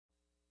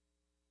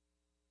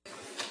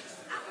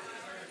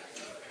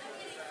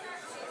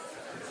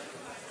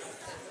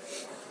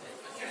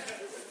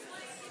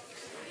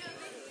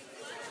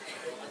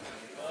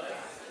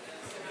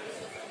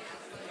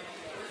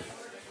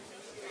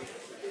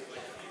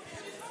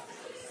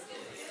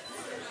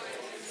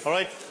All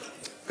right.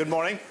 Good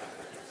morning.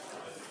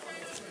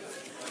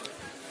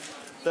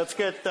 Let's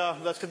get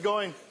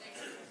going.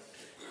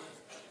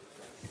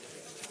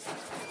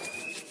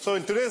 So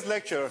in today's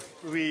lecture,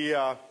 we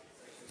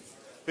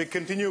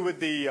continue with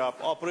the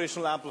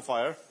operational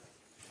amplifier,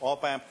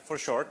 op-amp for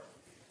short.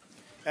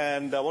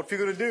 And what we're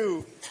going to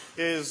do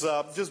is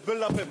just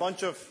build up a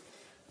bunch of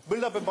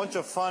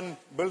fun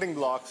building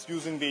blocks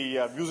using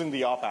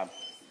the op-amp.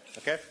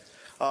 Okay.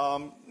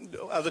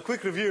 As a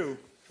quick review.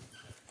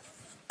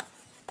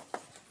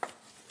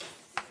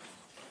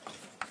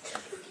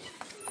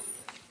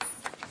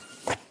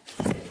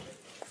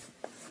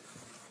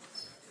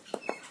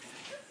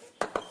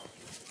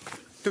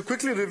 To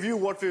quickly review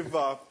what we've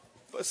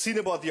seen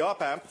about the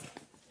op-amp,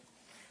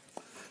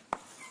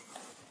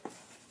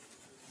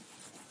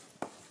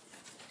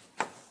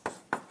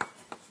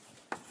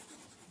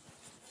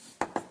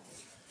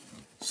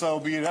 so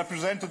we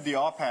represented the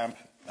op-amp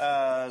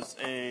as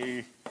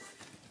a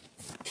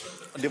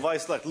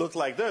device that looked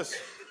like this,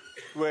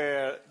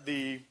 where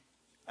the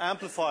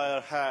amplifier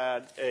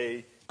had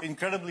an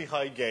incredibly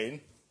high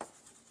gain.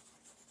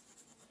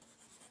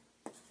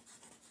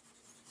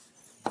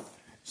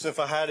 So if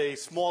I had a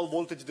small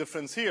voltage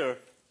difference here,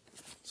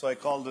 so I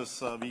call this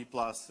V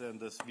plus and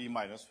this V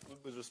minus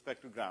with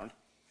respect to ground.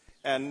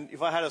 And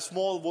if I had a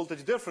small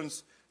voltage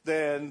difference,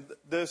 then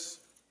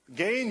this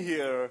gain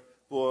here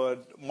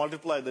would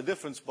multiply the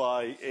difference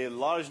by a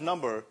large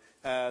number,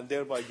 and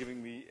thereby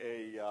giving me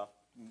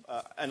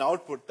an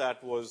output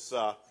that was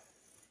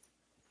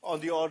on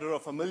the order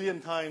of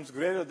 1,000,000 times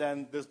greater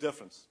than this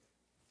difference.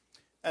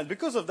 And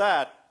because of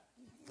that,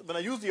 when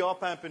I use the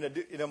op-amp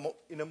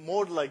in a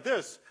mode like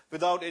this,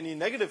 without any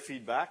negative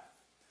feedback,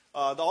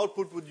 the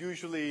output would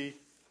usually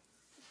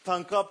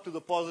thunk up to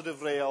the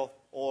positive rail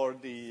or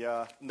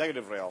the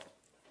negative rail.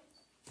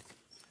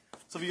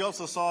 So we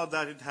also saw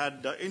that it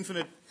had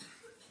infinite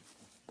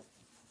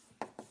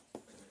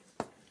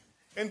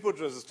input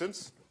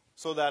resistance,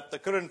 so that the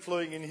current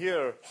flowing in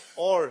here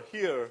or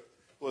here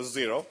was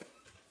 0,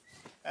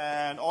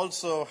 and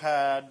also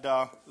had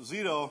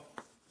 0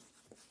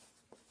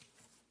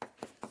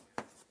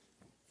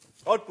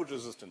 output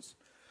resistance.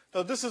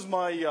 Now this is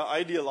my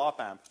ideal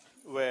op-amp,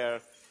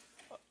 where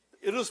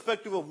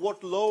irrespective of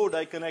what load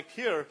I connect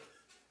here,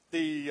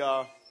 the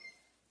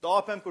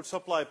op-amp could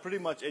supply pretty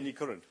much any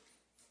current.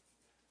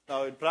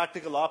 Now in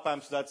practical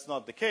op-amps that's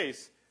not the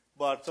case,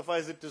 but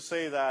suffice it to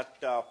say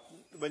that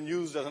when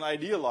used as an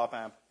ideal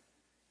op-amp,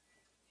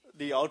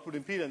 the output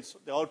impedance,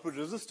 the output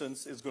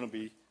resistance is going to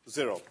be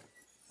 0.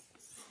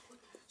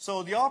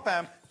 So the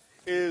op-amp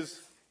is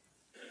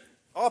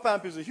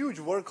a huge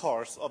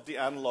workhorse of the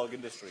analog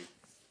industry.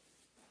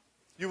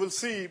 You will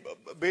see,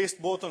 based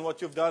both on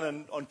what you've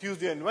done on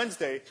Tuesday and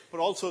Wednesday, but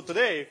also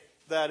today,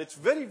 that it's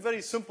very,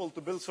 very simple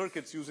to build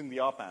circuits using the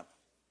op-amp.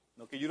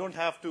 Okay, you don't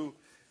have to,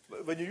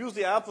 when you use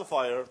the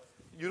amplifier,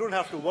 you don't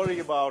have to worry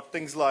about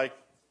things like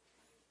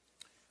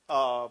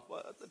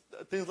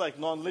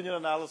nonlinear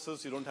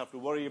analysis. You don't have to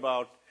worry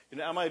about,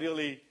 am I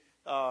really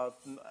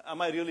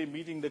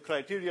meeting the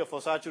criteria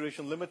for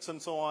saturation limits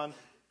and so on.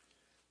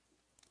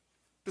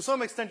 To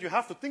some extent, you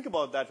have to think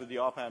about that with the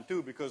op-amp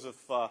too, because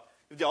if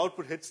the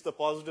output hits the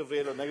positive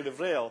rail or negative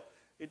rail,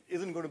 it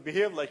isn't going to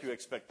behave like you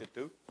expect it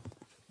to.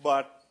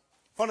 But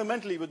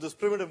fundamentally, with this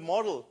primitive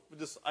model, with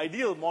this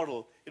ideal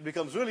model, it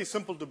becomes really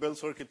simple to build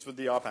circuits with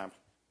the op-amp.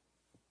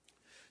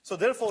 So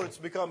therefore, it's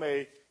become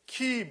a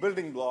key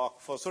building block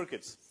for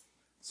circuits.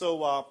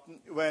 So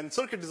when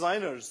circuit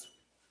designers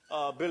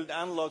build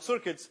analog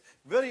circuits,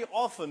 very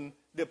often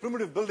their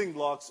primitive building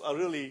blocks are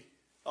really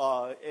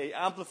an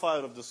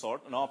amplifier of this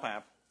sort, an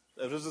op-amp,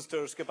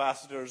 resistors,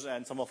 capacitors,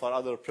 and some of our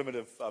other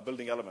primitive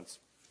building elements.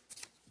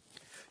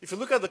 If you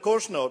look at the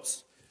course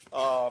notes,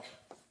 the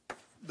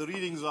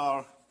readings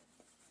are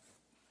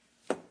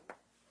there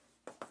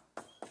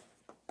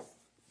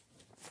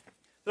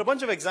are a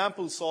bunch of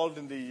examples solved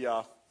in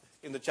the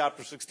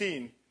chapter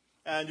 16,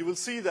 and you will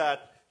see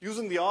that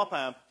using the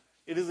op-amp,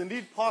 it is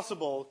indeed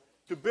possible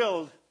to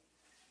build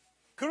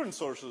current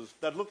sources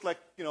that look like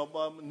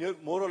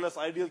more or less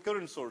ideal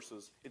current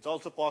sources. It's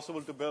also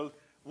possible to build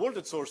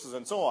voltage sources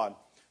and so on.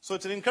 So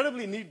it's an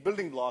incredibly neat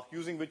building block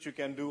using which you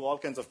can do all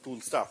kinds of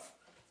cool stuff.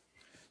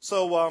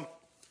 So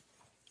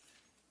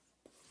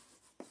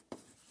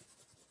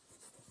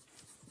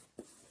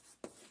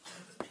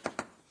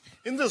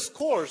in this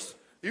course,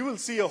 you will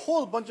see a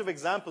whole bunch of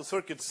example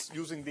circuits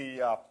using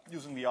the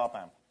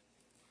op-amp.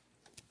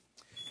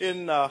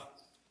 In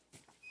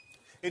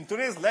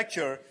today's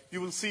lecture, you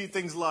will see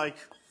things like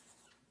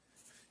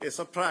a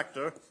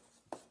subtractor.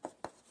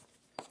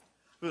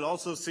 We'll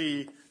also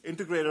see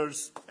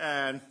integrators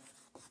and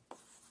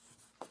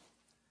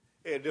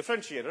a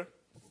differentiator.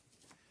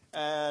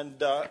 And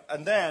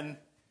then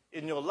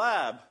in your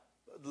lab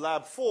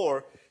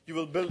 4, you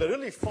will build a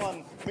really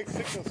fun mixed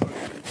signal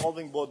circuit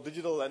involving both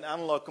digital and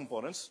analog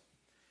components.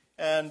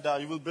 And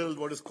you will build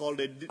what is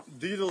called a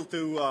digital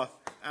to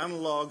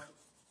analog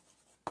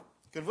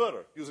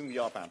converter using the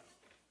op-amp.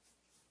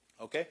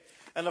 Okay?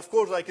 And of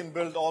course, I can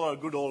build all our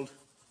good old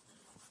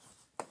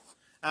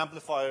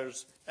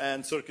amplifiers,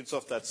 and circuits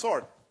of that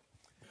sort.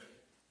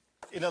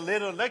 In a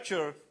later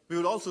lecture, we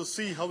will also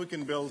see how we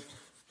can build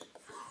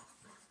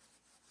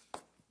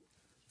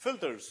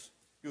filters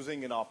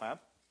using an op-amp.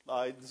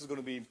 This is going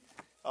to be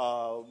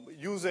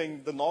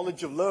using the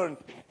knowledge you've learned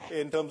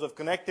in terms of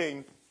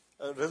connecting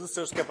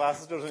resistors,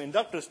 capacitors, and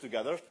inductors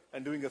together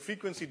and doing a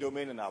frequency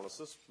domain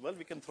analysis. Well,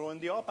 we can throw in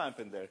the op-amp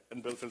in there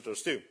and build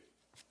filters too.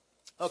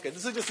 Okay,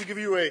 this is just to give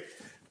you a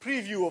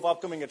preview of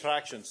upcoming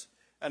attractions.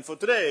 And for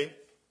today,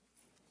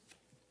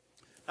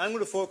 I'm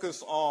going to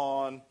focus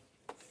on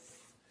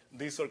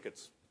these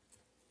circuits.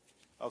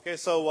 Okay,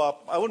 so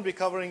I won't be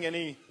covering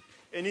any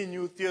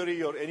new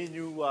theory or any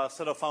new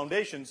set of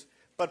foundations,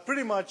 but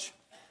pretty much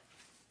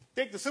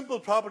take the simple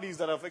properties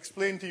that I've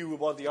explained to you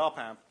about the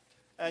op-amp,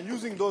 and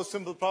using those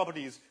simple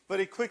properties,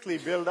 very quickly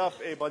build up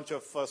a bunch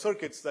of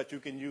circuits that you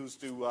can use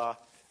to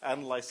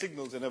analyze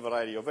signals in a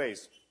variety of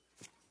ways.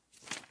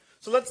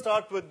 So let's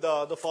start with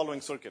the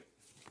following circuit.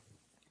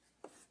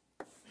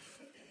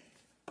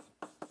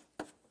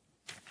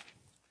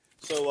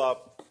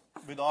 So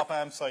with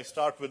op-amps, I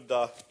start with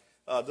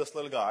this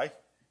little guy.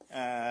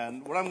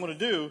 And what I'm going to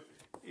do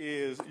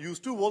is use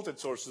two voltage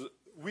sources,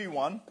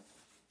 V1,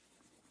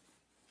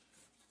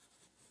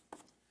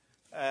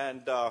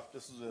 and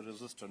this is a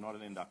resistor, not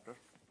an inductor,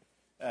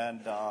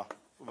 and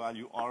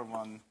value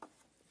R1,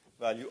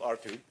 value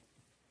R2.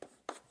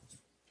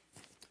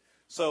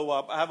 So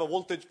I have a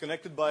voltage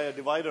connected by a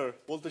divider,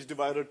 voltage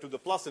divider to the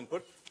plus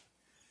input.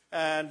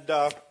 And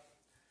I'm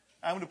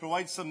going to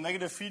provide some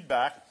negative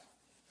feedback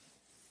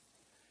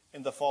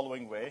in the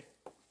following way.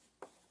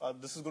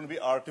 This is going to be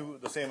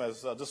R2, the same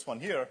as this one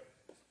here.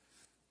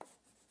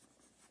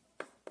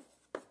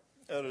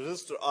 A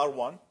resistor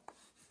R1.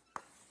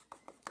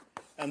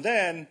 And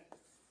then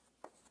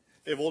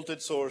a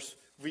voltage source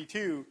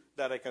V2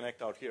 that I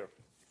connect out here.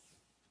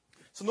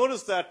 So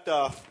notice that,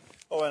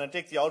 when I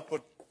take the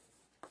output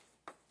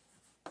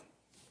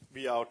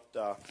V out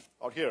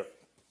out here.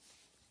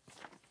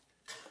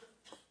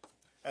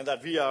 And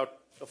that V out,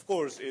 of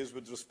course, is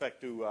with respect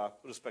to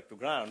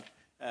ground.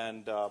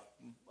 And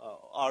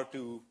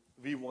R2,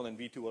 V1, and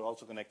V2 are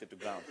also connected to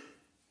ground.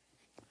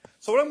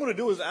 So what I'm going to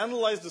do is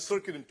analyze the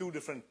circuit in two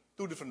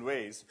different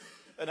ways.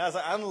 And as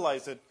I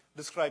analyze it,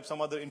 describe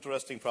some other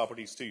interesting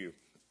properties to you.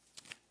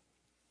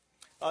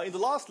 In the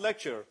last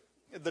lecture,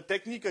 the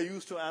technique I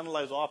used to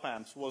analyze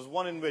op-amps was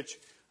one in which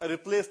I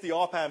replaced the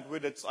op-amp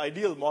with its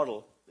ideal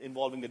model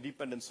involving a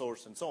dependent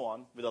source and so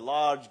on with a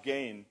large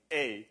gain,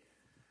 A,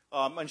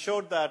 and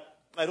showed that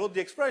I wrote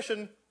the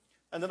expression,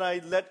 and then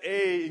I let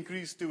A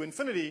increase to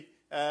infinity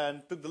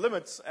and took the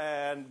limits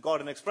and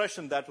got an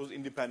expression that was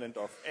independent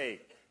of A.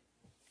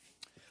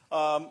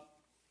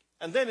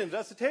 And then in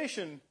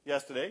recitation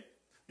yesterday,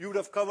 you would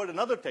have covered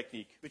another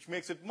technique, which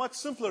makes it much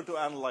simpler to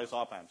analyze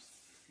op-amps.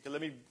 Okay, let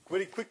me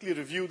very quickly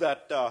review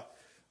that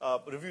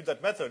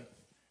method.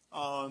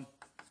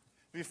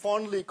 We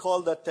fondly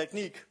call that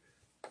technique,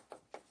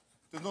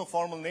 there's no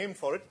formal name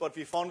for it, but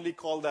we fondly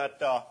call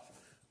that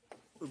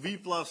V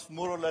plus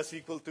more or less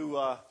equal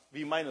to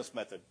V minus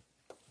method.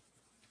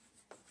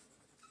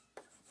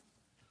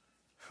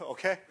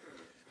 Okay?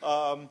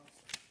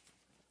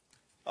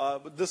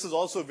 But this is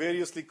also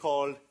variously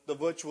called the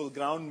virtual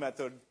ground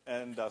method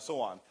and so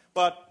on.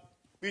 But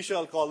we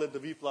shall call it the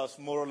V plus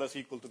more or less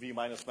equal to V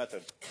minus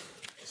method.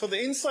 So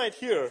the insight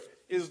here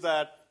is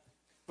that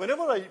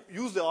whenever I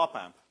use the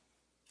op-amp,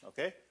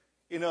 okay,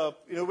 in a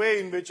way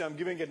in which I'm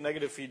giving it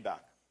negative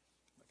feedback.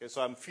 Okay,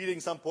 so I'm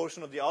feeding some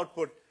portion of the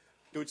output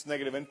to its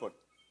negative input.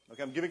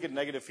 Okay, I'm giving it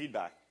negative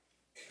feedback.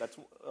 That's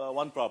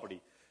one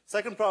property.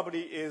 Second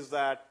property is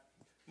that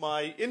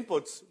my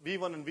inputs,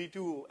 V1 and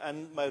V2,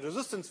 and my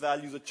resistance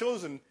values are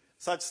chosen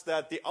such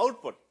that the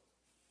output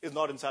is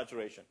not in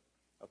saturation.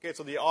 Okay,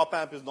 so the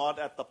op-amp is not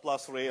at the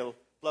plus rail,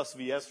 plus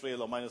VS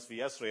rail, or minus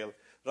VS rail.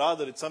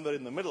 Rather, it's somewhere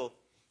in the middle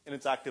in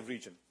its active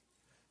region.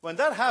 When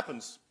that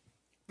happens,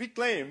 we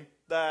claim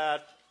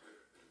that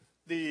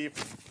the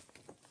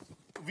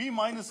V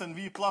minus and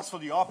V plus for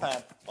the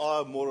op-amp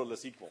are more or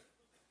less equal.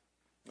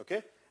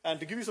 Okay? And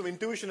to give you some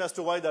intuition as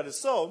to why that is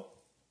so,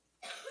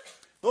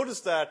 notice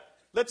that,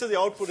 let's say the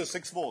output is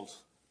 6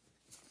 volts.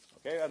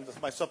 Okay? And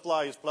my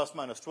supply is plus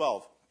minus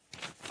 12.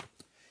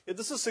 If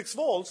this is 6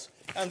 volts,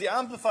 and the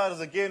amplifier has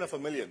a gain of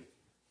 1,000,000.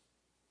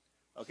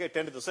 Okay,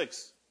 10 to the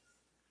 6.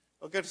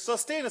 Okay, to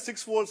sustain a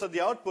 6 volts at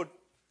the output,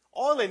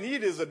 all I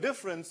need is a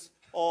difference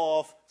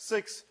of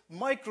 6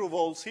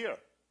 microvolts here.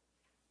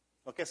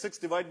 Okay, 6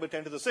 divided by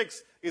 10 to the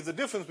 6 is the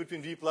difference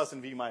between V plus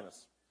and V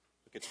minus.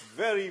 Okay, it's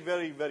very,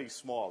 very, very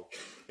small.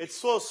 It's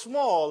so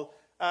small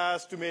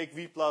as to make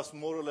V plus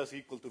more or less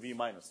equal to V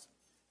minus.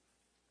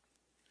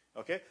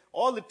 Okay,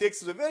 all it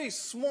takes is a very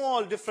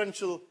small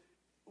differential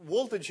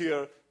voltage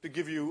here to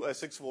give you a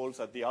 6 volts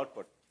at the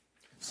output.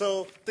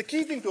 So the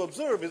key thing to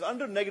observe is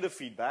under negative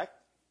feedback,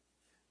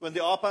 when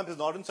the op-amp is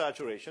not in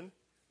saturation,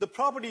 the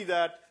property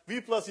that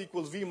V plus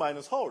equals V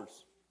minus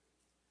holds.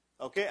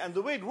 Okay, and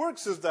the way it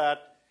works is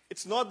that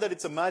it's not that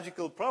it's a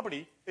magical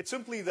property. It's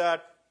simply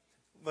that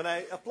when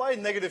I apply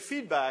negative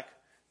feedback,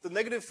 the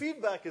negative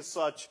feedback is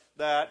such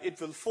that it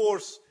will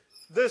force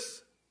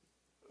this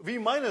V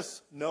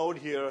minus node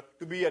here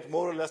to be at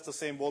more or less the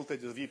same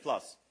voltage as V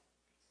plus.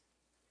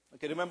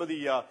 Okay, remember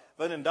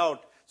when in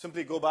doubt,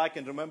 simply go back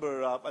and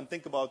remember and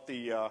think about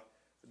your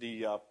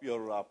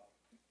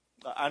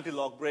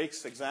anti-lock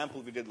brakes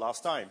example we did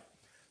last time.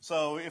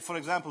 So if, for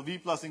example, V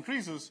plus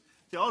increases,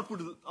 the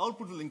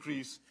output will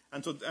increase,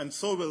 and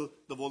so will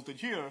the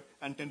voltage here,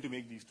 and tend to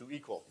make these two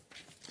equal.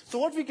 So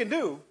what we can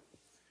do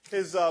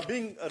is,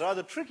 being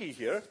rather tricky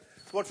here,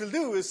 what we'll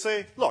do is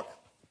say, look,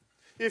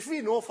 if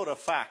we know for a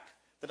fact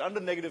that under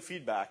negative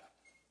feedback,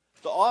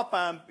 the op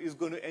amp is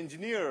going to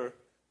engineer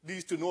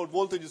these two node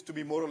voltages to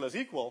be more or less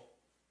equal,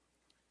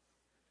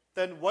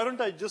 then why don't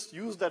I just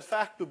use that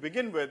fact to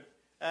begin with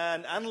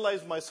and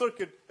analyze my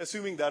circuit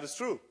assuming that is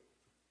true?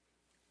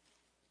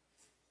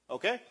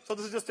 Okay? So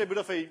this is just a bit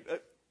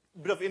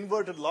of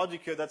inverted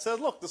logic here that says,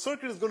 look, the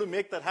circuit is going to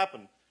make that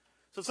happen.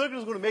 So the circuit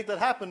is going to make that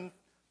happen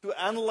to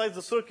analyze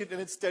the circuit in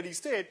its steady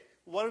state.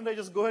 Why don't I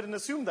just go ahead and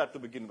assume that to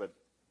begin with?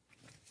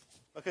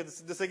 Okay,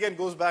 this again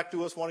goes back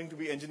to us wanting to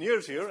be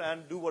engineers here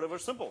and do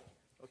whatever's simple.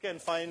 Okay,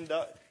 and find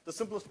the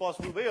simplest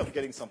possible way of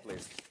getting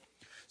someplace.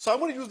 So I'm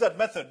going to use that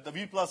method, the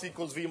V plus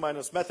equals V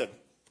minus method.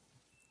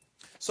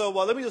 So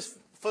let me just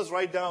first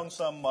write down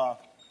some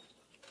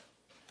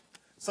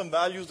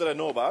values that I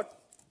know about.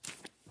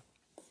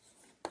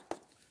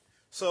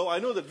 So I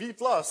know that V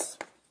plus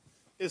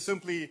is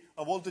simply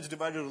a voltage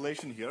divider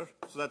relation here.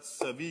 So that's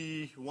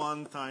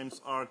V1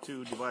 times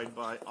R2 divided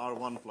by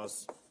R1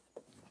 plus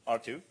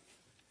R2.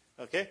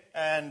 Okay,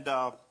 and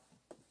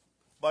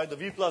by the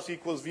V plus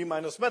equals V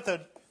minus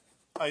method,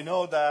 I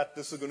know that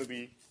this is going to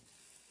be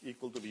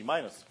equal to V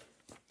minus.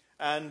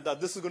 And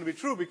this is going to be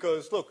true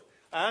because, look,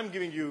 I'm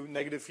giving you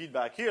negative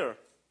feedback here.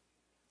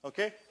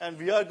 Okay, and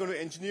we are going to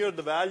engineer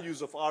the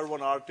values of R1,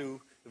 R2,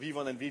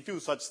 V1, and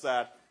V2 such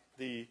that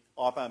the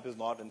op amp is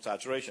not in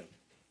saturation.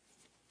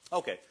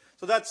 Okay,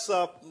 so that's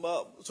so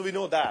we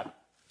know that.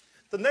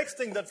 The next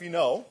thing that we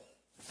know,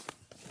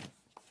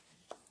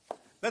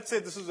 let's say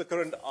this is the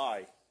current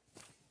I.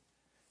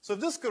 So if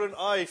this current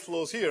I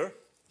flows here,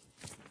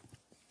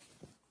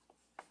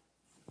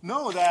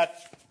 know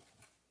that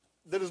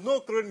there is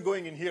no current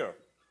going in here.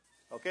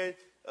 Okay,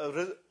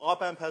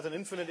 op amp has an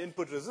infinite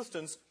input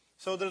resistance,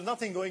 so there's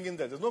nothing going in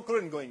there. There's no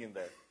current going in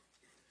there.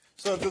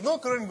 So if there's no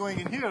current going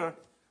in here,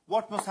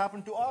 what must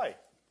happen to I?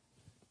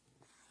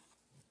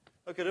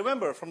 Okay,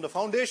 remember, from the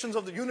foundations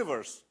of the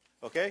universe,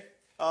 okay,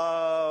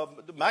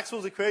 the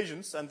Maxwell's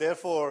equations, and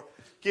therefore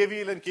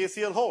KVL and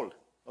KCL hold.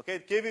 Okay,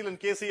 KVL and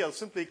KCL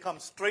simply come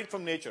straight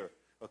from nature.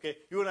 Okay,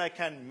 you and I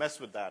can't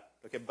mess with that.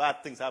 Okay,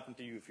 bad things happen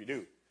to you if you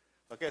do.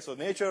 Okay, so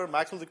nature,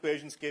 Maxwell's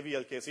equations,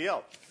 KVL,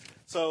 KCL.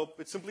 So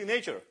it's simply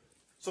nature.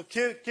 So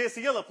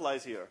KCL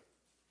applies here.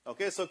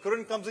 Okay, so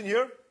current comes in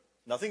here,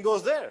 nothing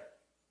goes there.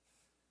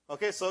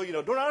 Okay, so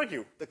don't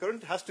argue. The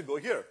current has to go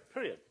here,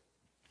 period.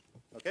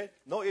 Okay,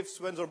 no ifs,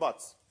 whens, or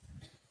buts.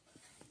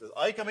 There's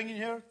I coming in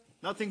here,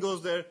 nothing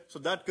goes there, so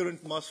that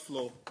current must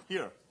flow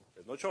here.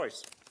 There's no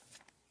choice.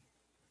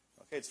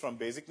 Okay, it's from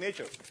basic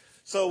nature.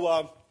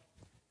 So,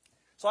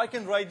 so I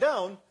can write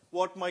down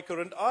what my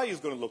current I is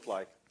going to look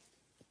like.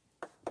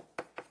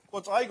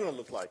 What's I going to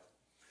look like?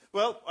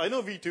 Well, I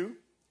know V2.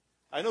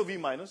 I know V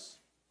minus.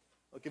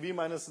 Okay, V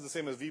minus is the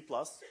same as V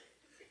plus.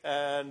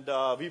 And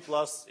V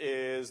plus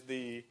is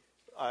the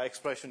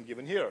expression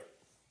given here.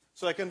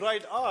 So I can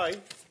write I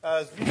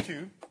as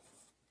V2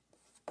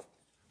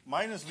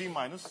 minus V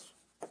minus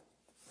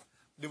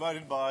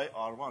divided by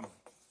R1.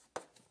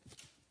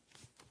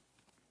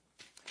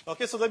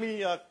 Okay, so let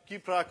me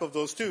keep track of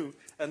those two,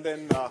 and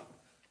then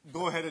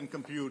go ahead and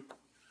compute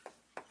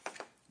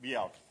V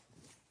out.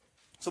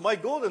 So my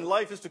goal in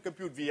life is to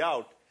compute V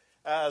out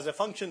as a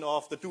function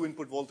of the two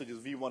input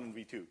voltages, V1 and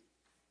V2.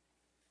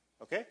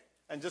 Okay?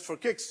 And just for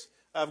kicks,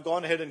 I've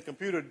gone ahead and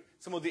computed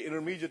some of the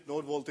intermediate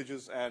node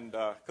voltages and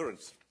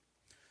currents.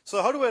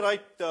 So how do I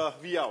write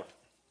V out?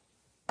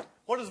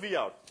 What is V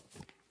out?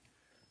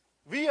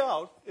 V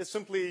out is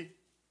simply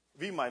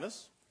V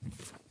minus,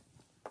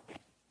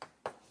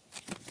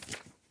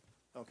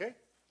 okay,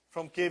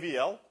 from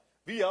KVL.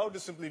 V out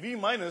is simply V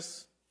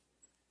minus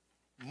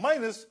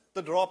minus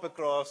the drop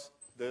across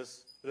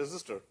this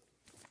resistor.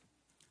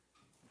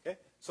 Okay,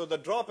 so the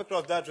drop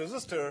across that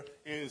resistor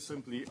is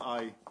simply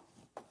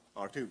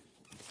IR2.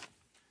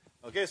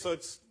 Okay, so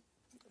it's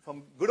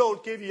from good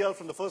old KVL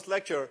from the first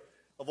lecture,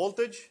 a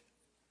voltage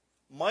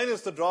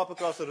minus the drop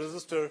across the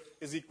resistor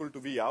is equal to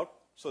V out.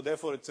 So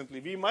therefore, it's simply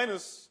V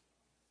minus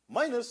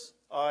minus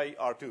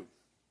IR2.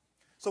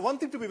 So one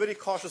thing to be very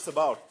cautious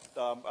about,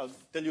 I'll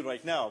tell you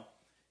right now,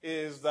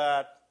 is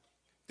that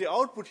the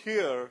output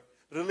here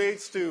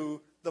relates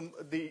to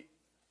the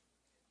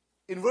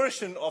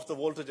inversion of the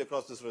voltage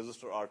across this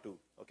resistor R2.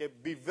 Okay,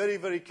 be very,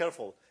 very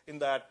careful in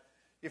that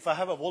if I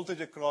have a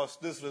voltage across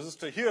this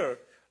resistor here,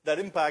 that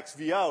impacts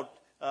V out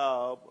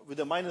with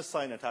a minus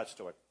sign attached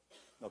to it.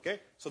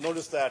 Okay, so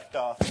notice that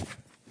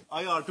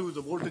IR2 is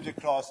the voltage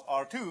across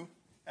R2,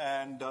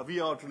 and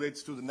V out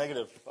relates to the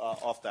negative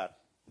of that.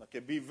 Okay,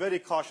 be very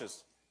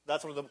cautious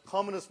That's one of the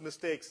commonest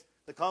mistakes,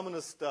 the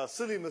commonest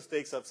silly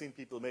mistakes I've seen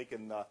people make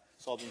in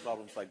solving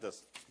problems like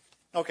this.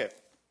 Okay.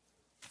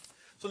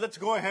 So let's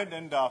go ahead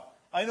and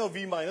I know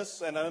V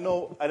minus, and I don't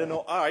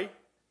know I.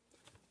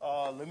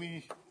 Let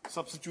me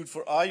substitute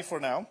for I for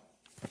now.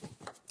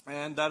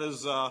 And that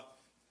is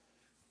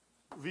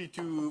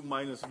V2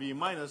 minus V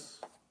minus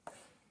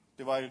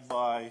divided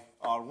by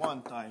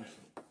R1 times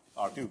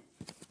R2.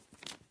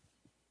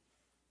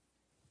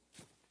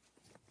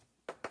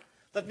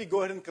 Let me go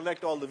ahead and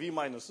collect all the V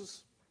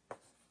minuses.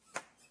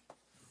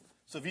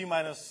 So V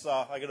minus,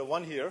 I get a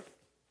 1 here.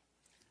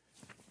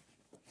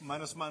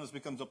 Minus minus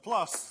becomes a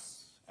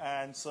plus,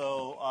 and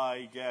so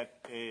I get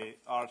a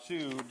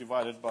R2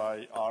 divided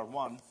by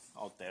R1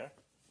 out there.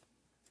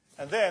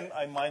 And then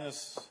I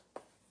minus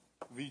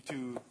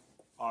V2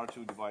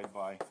 R2 divided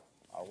by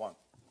R1.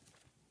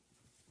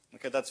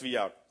 Okay, that's V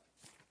out.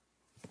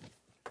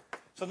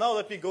 So now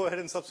let me go ahead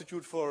and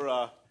substitute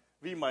for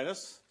V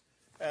minus,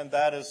 and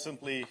that is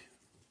simply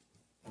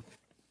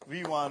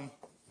V1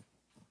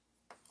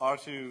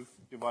 R2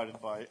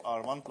 divided by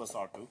R1 plus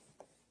R2.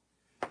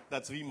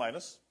 That's V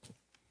minus.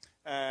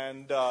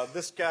 And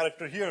this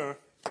character here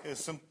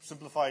is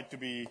simplified to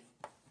be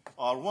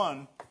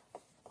R1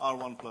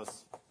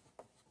 plus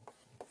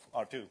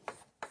R2.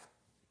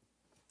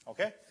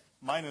 Okay?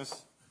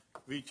 Minus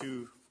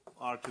V2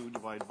 R2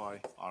 divided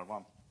by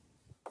R1.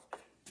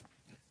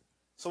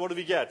 So what do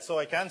we get? So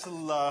I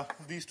cancel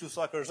these two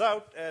suckers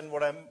out, and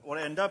what I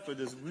end up with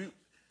is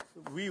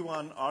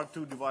V1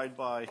 R2 divided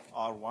by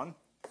R1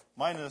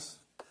 minus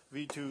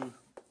V2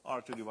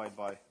 R2 divided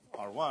by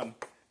R1,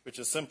 which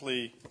is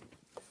simply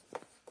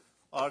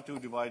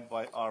R2 divided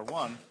by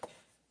R1,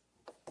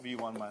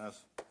 V1 minus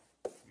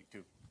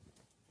V2.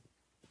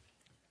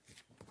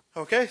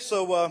 Okay,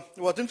 so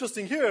what's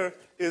interesting here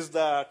is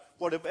that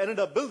what I've ended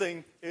up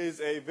building is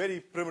a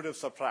very primitive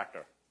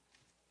subtractor.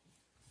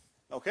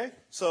 Okay,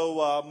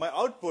 so my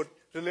output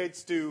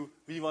relates to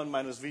V1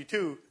 minus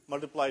V2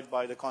 multiplied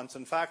by the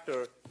constant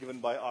factor given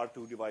by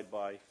R2 divided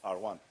by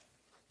R1.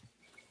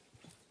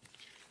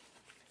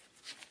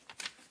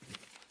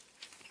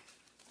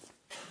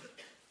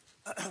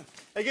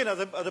 Again, as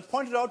I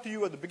pointed out to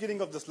you at the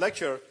beginning of this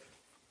lecture,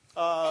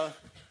 no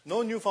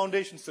new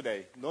foundations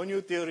today, no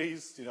new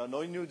theories,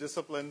 no new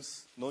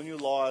disciplines, no new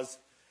laws.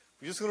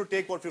 We're just going to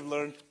take what we've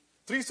learned.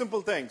 3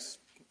 simple things: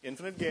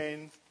 infinite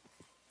gain,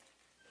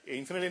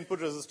 infinite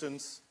input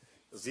resistance,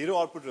 0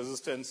 output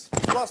resistance,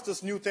 plus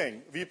this new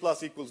thing, V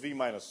plus equals V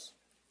minus.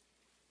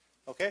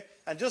 Okay?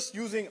 And just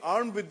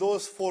armed with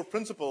those 4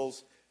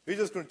 principles, we're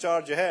just going to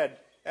charge ahead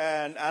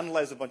and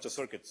analyze a bunch of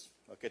circuits.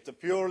 Okay,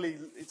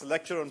 it's a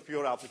lecture on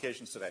pure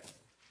applications today.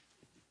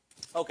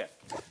 Okay,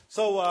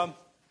 so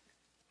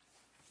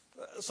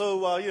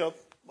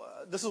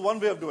this is one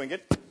way of doing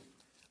it.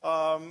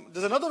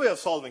 There's another way of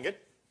solving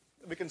it.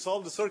 We can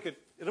solve the circuit.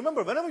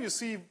 Remember, whenever you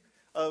see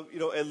a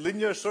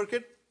linear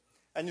circuit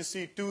and you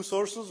see 2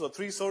 sources or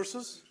 3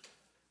 sources,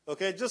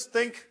 okay, just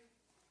think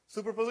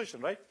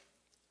superposition, right?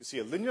 You see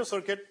a linear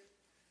circuit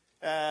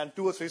and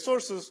 2 or 3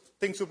 sources,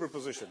 think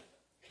superposition.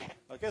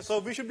 Okay, so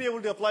we should be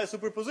able to apply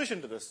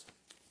superposition to this.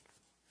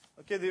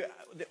 Okay,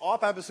 the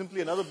op-amp is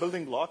simply another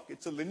building block.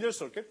 It's a linear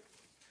circuit.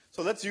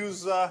 So let's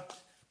use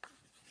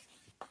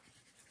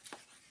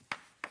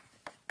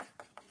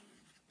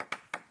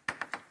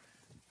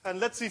and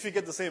let's see if we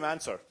get the same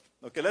answer.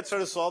 Okay, let's try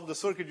to solve the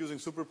circuit using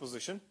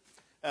superposition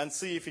and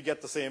see if we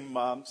get the same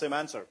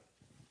answer.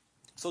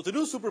 So to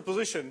do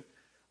superposition,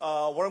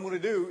 what I'm going to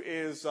do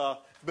is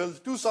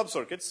build 2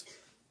 subcircuits.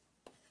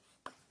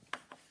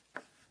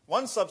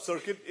 One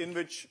subcircuit in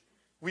which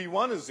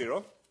V1 is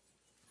 0,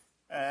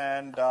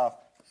 and that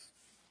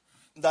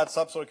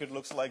subcircuit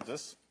looks like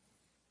this.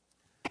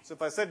 So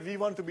if I set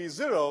V1 to be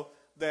 0,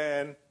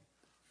 then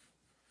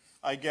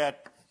I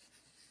get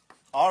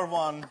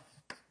R1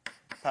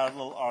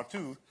 parallel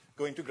R2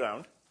 going to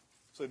ground.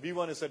 So if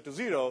V1 is set to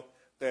 0,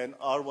 then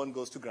R1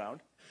 goes to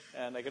ground,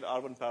 and I get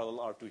R1 parallel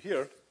R2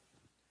 here.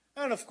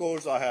 And of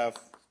course, I have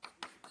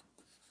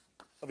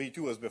a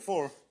V2 as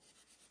before.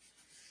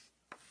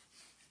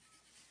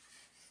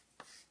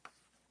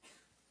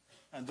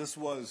 And this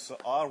was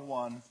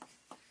R1,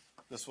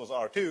 this was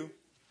R2,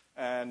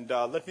 and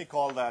let me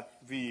call that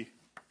V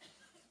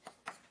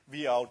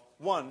out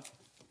 1.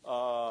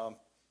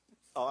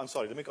 I'm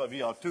sorry, let me call it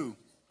V out 2.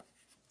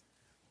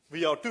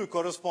 V out 2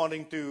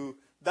 corresponding to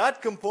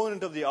that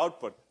component of the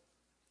output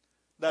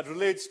that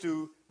relates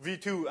to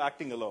V2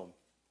 acting alone.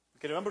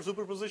 Okay, remember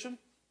superposition?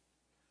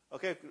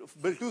 Okay,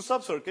 build 2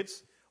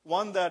 subcircuits,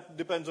 one that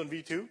depends on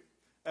V2,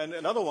 and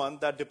another one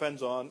that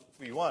depends on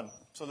V1.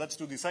 So let's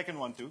do the second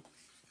one too.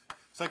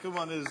 Second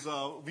one is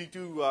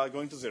V2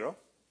 going to 0.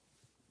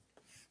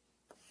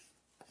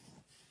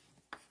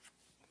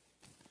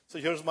 So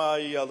here's my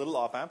little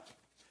op-amp.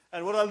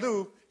 And what I'll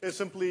do is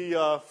simply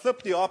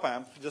flip the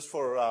op-amp just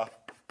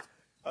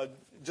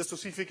to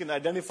see if we can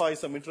identify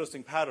some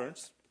interesting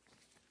patterns.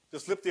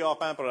 Just flip the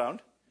op-amp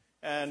around.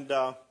 And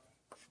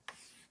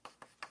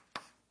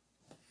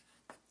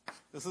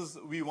this is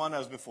V1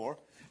 as before.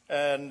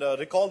 And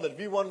recall that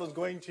V1 was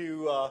going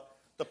to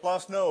the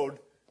plus node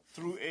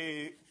through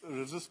a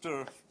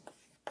resistor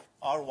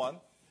R1,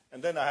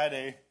 and then I had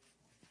a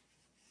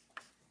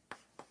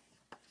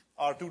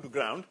R2 to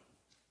ground.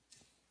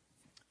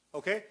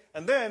 Okay,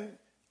 and then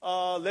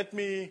let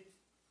me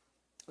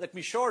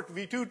short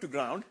V2 to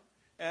ground,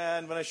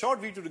 and when I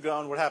short V2 to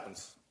ground, what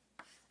happens?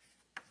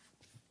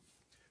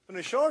 When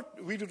I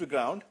short V2 to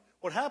ground,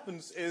 what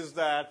happens is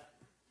that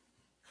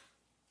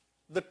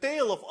the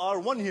tail of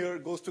R1 here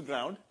goes to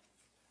ground,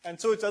 and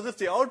so it's as if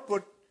the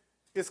output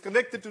is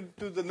connected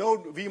to the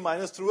node V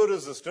minus through a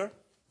resistor.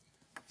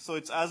 So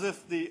it's as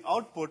if the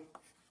output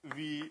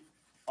V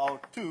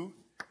out 2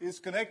 is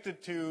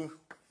connected to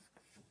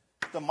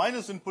the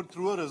minus input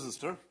through a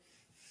resistor.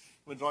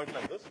 We'll draw it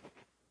like this.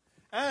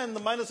 And the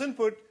minus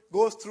input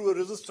goes through a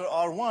resistor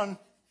R1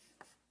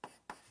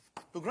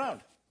 to ground.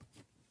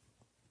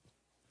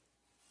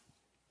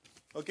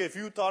 Okay, if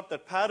you thought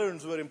that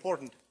patterns were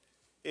important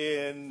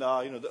in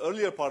the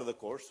earlier part of the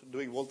course,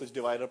 doing voltage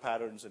divider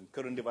patterns and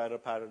current divider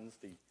patterns,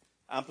 the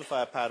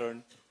amplifier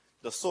pattern,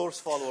 the source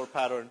follower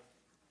pattern,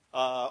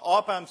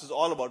 op amps is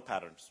all about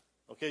patterns.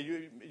 Okay,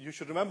 you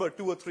should remember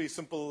 2 or 3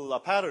 simple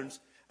patterns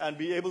and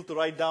be able to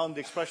write down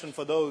the expression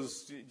for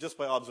those just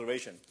by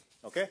observation.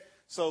 Okay,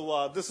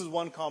 so this is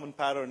one common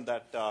pattern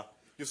that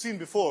you've seen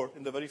before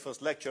in the very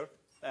first lecture,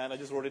 and I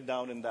just wrote it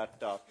down in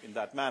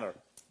that manner.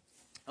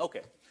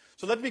 Okay,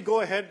 so let me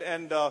go ahead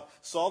and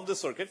solve this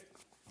circuit.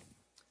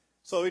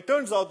 So it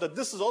turns out that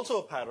this is also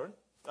a pattern.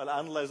 I'll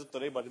analyze it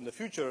today, but in the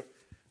future,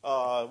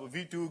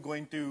 V2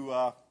 going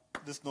to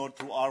this node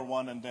through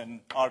R1 and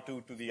then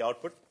R2 to the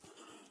output.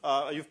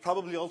 You've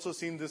probably also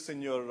seen this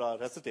in your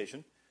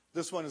recitation.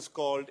 This one is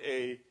called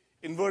a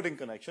inverting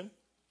connection.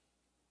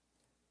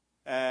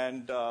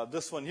 And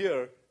this one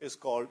here is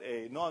called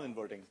a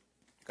non-inverting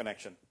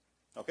connection.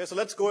 Okay, so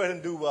let's go ahead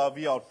and do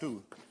V out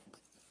 2.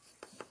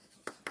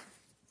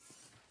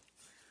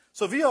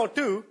 So V out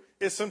 2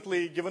 is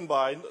simply given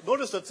by,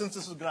 notice that since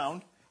this is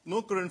ground,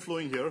 no current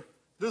flowing here,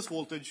 this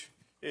voltage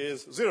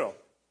is 0.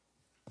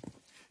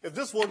 If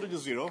this voltage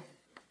is 0,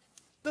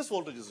 this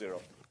voltage is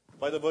 0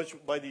 by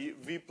the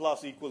V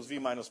plus equals V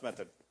minus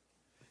method.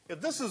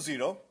 If this is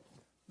 0,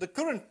 the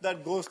current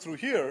that goes through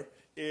here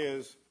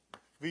is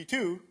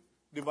V2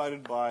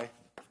 divided by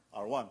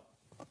R1.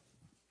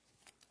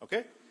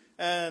 Okay?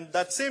 And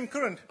that same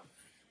current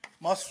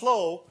must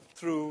flow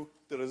through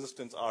the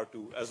resistance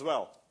R2 as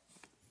well.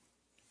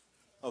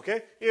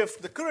 Okay?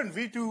 If the current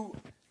V2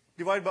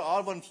 divided by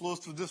R1 flows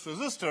through this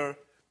resistor,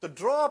 the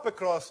drop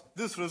across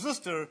this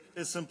resistor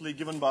is simply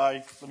given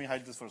by, let me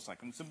hide this for a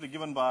second, simply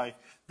given by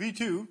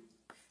V2.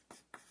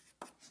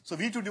 So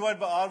V2 divided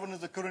by R1 is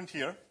the current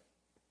here.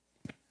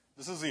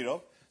 This is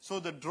 0. So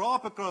the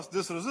drop across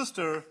this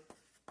resistor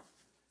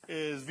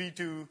is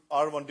V2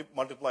 R1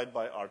 multiplied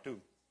by R2.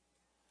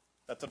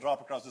 That's the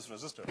drop across this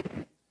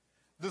resistor.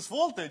 This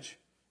voltage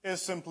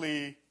is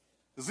simply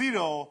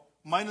 0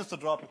 minus the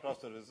drop across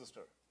the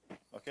resistor.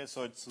 Okay,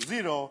 so it's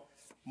 0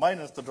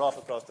 minus the drop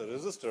across the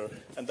resistor,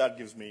 and that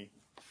gives me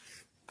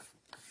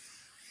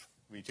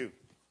V2.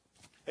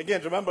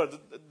 Again, remember,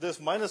 this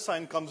minus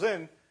sign comes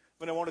in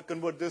when I want to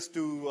convert this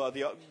to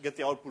get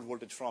the output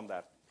voltage from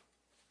that.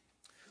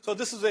 So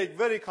this is a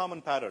very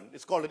common pattern.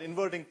 It's called an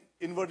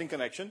inverting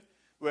connection,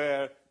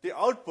 where the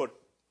output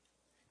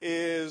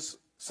is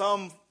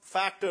some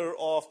factor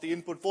of the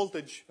input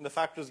voltage, and the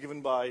factor is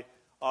given by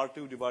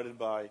R2 divided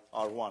by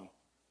R1.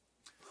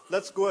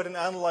 Let's go ahead and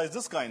analyze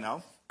this guy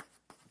now.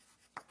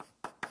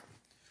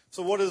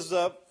 So what is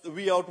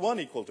V out 1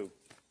 equal to?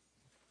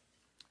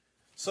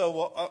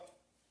 So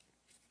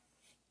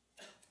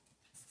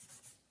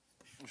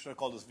should I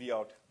call this V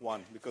out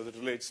 1 because it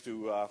relates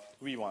to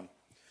V1.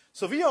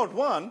 So V out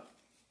 1,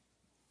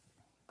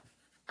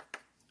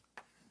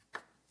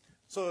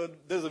 so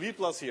there's a V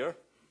plus here.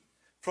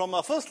 From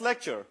our first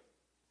lecture,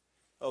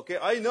 okay,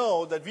 I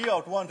know that V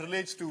out 1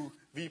 relates to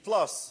V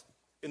plus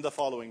in the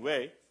following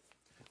way.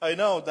 I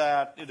know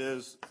that it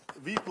is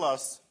V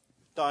plus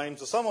times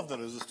the sum of the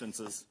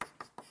resistances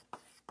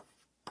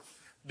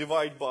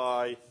divided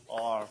by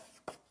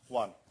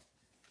R1.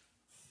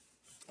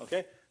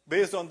 Okay?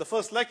 Based on the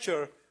first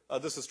lecture,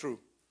 this is true.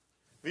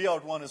 V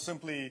out 1 is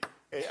simply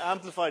an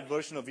amplified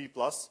version of V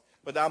plus,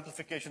 but the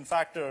amplification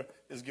factor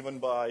is given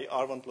by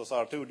R1 plus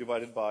R2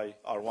 divided by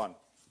R1.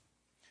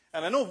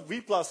 And I know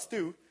V plus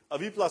too.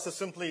 V plus is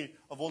simply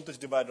a voltage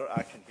divider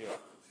action here.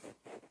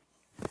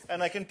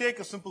 And I can take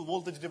a simple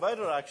voltage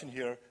divider action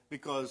here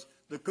because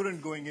the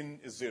current going in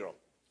is 0.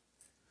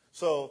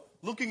 So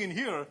looking in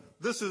here,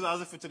 this is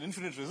as if it's an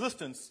infinite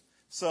resistance.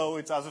 So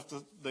it's as if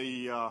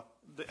the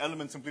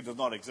element simply does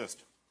not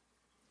exist.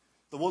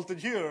 The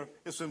voltage here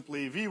is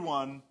simply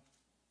V1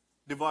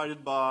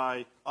 divided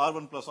by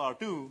R1 plus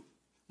R2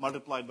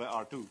 multiplied by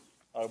R2,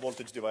 our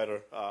voltage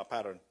divider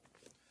pattern.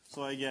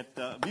 So I get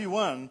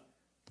V1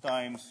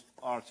 times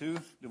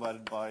R2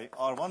 divided by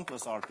R1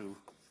 plus R2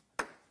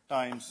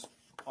 times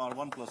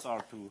R1 plus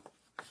R2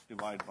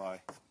 divided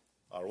by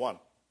R1.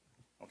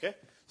 Okay?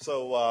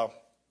 So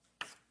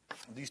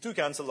these two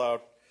cancel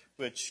out,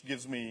 which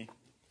gives me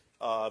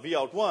V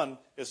out 1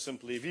 is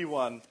simply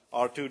V1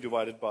 R2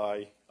 divided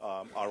by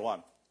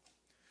R1.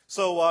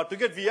 So to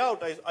get V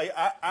out,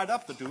 I add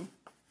up the two.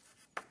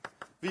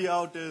 V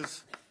out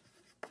is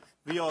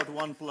V out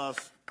 1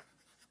 plus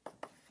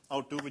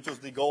out 2, which was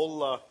the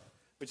goal,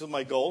 which is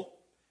my goal.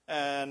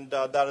 And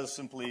that is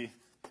simply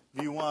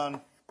V1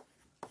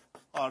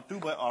 R2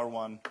 by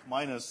R1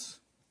 minus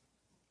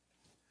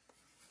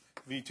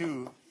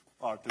V2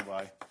 R2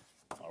 by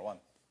R1.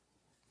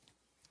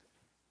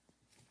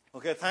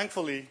 Okay,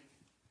 thankfully,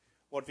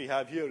 what we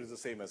have here is the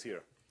same as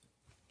here.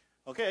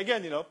 Okay,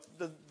 again,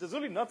 there's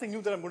really nothing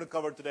new that I'm going to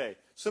cover today.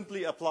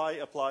 Simply apply,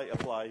 apply,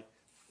 apply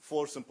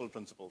 4 simple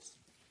principles.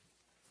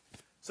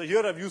 So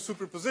here I've used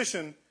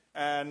superposition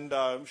and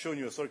shown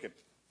you a circuit.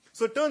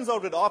 So it turns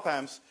out with op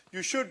amps,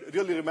 you should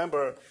really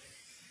remember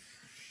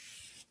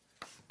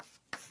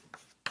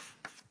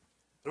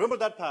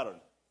that pattern.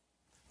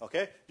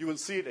 Okay? You will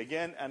see it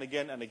again and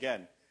again and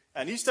again.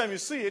 And each time you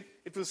see it,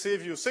 it will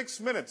save you 6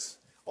 minutes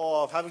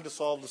of having to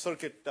solve the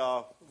circuit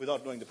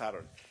without knowing the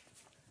pattern.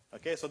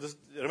 Okay? So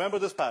remember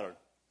this pattern.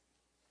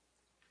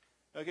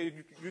 Okay?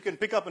 You can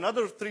pick up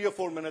another 3 or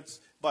 4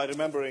 minutes by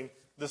remembering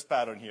this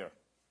pattern here.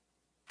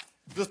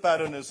 This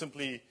pattern is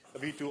simply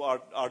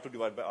V2 R2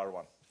 divided by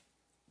R1.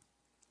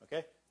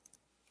 Okay?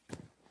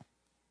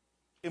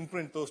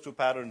 Imprint those 2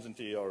 patterns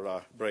into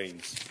your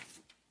brains.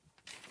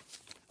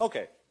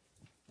 Okay.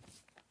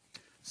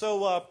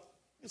 So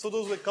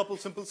those were a couple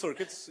simple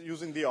circuits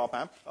using the op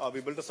amp.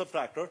 We built a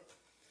subtractor.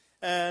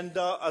 And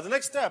as the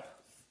next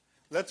step,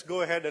 let's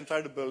go ahead and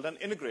try to build an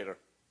integrator.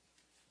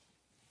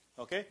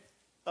 Okay?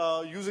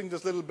 Using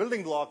this little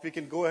building block, we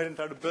can go ahead and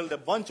try to build a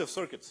bunch of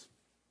circuits.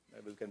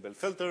 We can build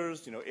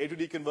filters, A to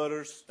D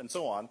converters, and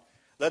so on.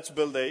 Let's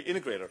build an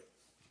integrator.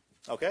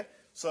 Okay?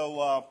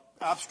 So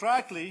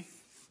abstractly,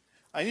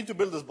 I need to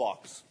build this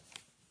box.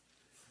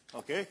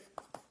 Okay?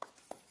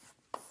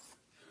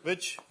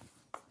 Which,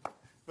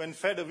 when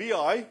fed a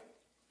VI,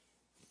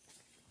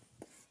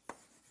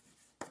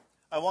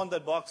 I want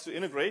that box to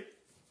integrate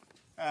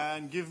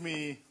and give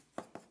me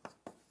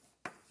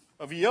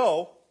a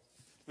VO,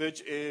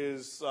 which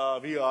is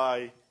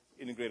VI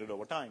integrated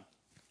over time.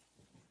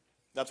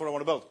 That's what I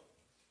want to build.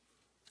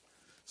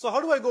 So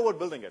how do I go about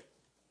building it?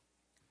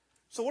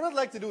 So what I'd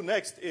like to do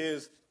next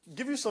is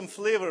give you some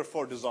flavor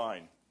for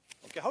design.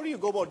 Okay, how do you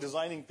go about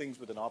designing things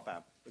with an op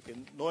amp? Okay,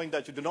 knowing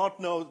that you do not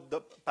know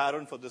the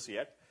pattern for this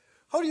yet,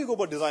 how do you go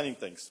about designing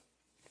things?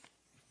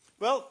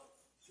 Well,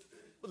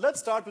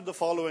 let's start with the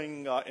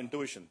following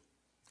intuition.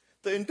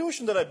 The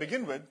intuition that I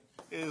begin with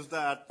is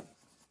that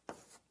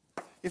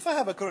if I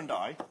have a current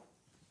I,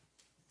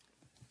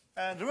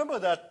 and remember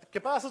that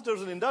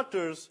capacitors and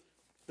inductors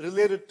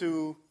related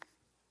to,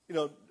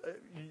 you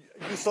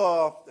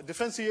saw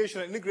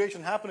differentiation and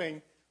integration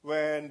happening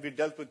when we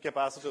dealt with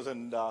capacitors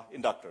and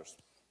inductors.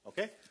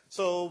 Okay?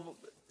 So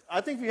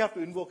I think we have to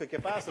invoke a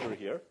capacitor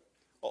here,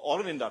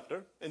 or an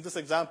inductor. In this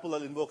example,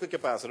 I'll invoke a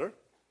capacitor.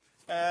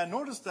 And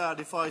notice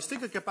that if I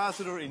stick a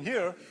capacitor in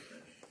here,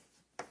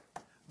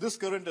 this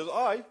current is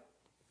I,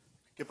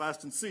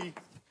 capacitance C,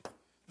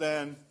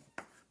 then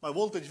my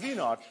voltage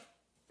V0,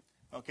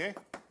 okay?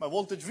 My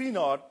voltage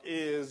V0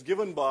 is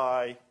given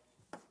by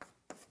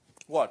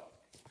what?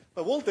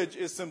 The voltage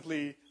is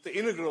simply the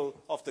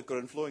integral of the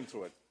current flowing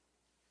through it.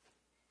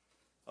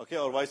 Okay,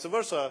 or vice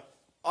versa.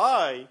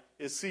 I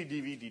is C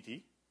dV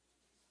dt.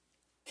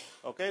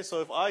 Okay,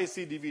 so if I is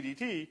C dV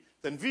dt,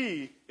 then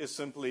V is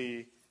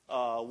simply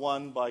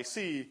 1 by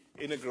C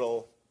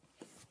integral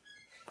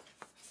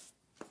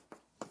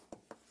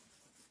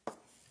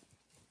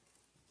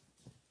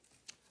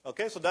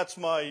okay, so that's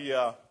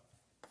my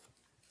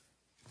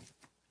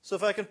so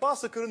if I can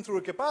pass the current through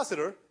a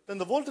capacitor, then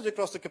the voltage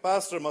across the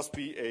capacitor must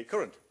be a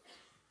current.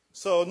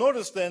 So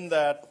notice then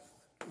that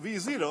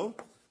V0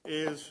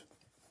 is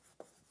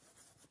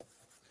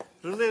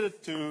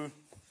related to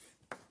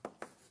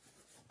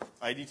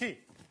IDT.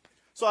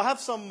 So I have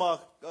some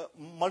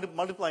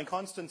multiplying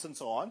constants and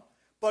so on.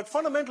 But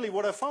fundamentally,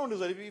 what I found is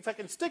that if I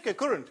can stick a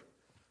current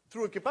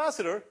through a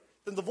capacitor,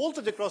 then the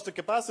voltage across the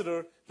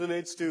capacitor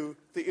relates to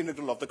the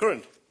integral of the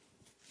current.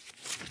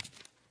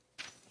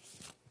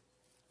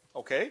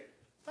 Okay,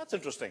 that's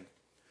interesting.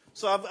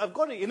 So I've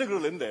got an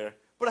integral in there,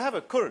 but I have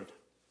a current.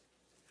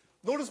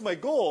 Notice my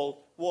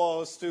goal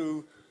was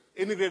to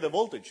integrate a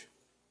voltage.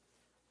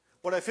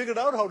 What I figured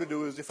out how to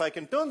do is if I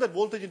can turn that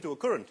voltage into a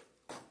current,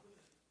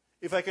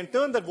 if I can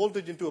turn that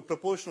voltage into a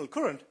proportional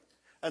current,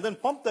 and then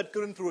pump that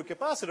current through a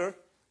capacitor,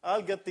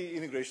 I'll get the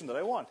integration that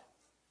I want.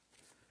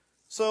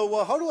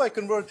 So how do I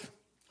convert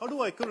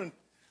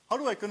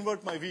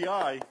my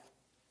VI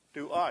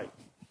to I?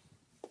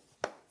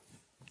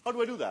 How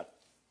do I do that?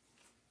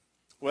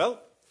 Well,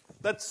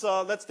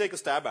 let's take a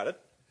stab at it.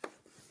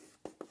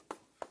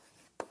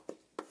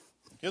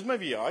 Here's my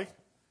VI.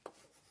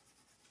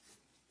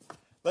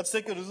 Let's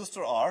take a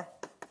resistor R.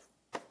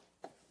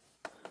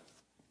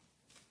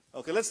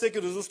 Okay, let's take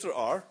a resistor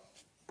R.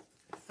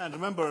 And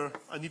remember,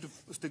 I need to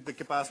stick the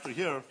capacitor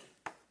here.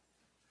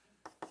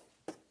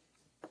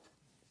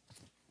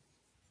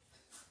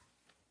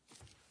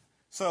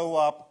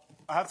 So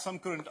I have some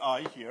current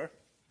I here.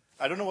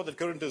 I don't know what the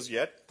current is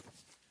yet.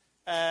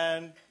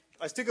 And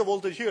I stick a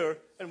voltage here.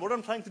 And what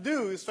I'm trying to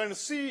do is trying to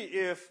see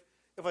if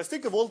I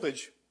stick a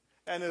voltage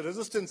and a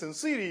resistance in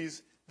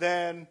series,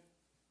 then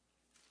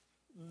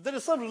there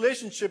is some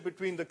relationship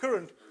between the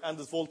current and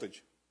this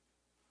voltage.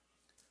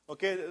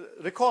 Okay,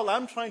 recall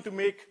I'm trying to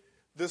make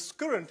this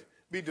current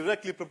be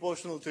directly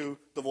proportional to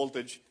the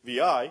voltage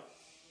VI.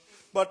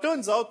 But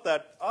turns out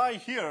that I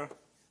here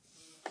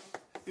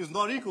is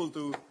not equal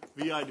to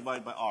VI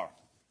divided by R.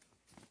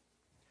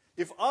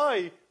 If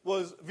I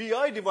was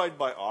VI divided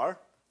by R,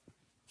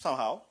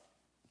 somehow,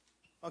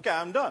 okay,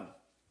 I'm done.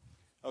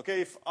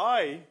 Okay, if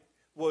I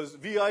was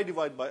VI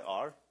divided by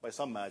R by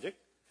some magic,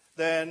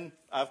 then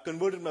I've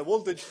converted my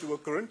voltage to a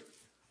current.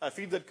 I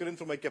feed that current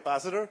through my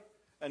capacitor,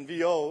 and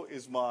VO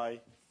is my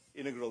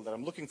integral that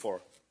I'm looking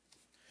for.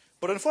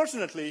 But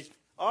unfortunately,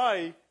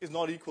 I is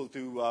not equal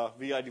to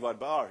VI divided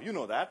by R. You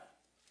know that.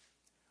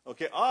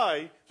 Okay,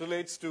 I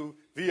relates to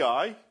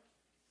VI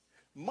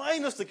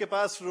minus the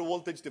capacitor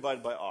voltage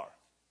divided by R.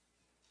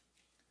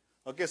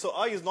 Okay, so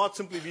I is not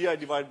simply VI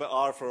divided by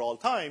R for all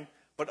time,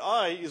 but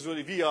I is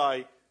really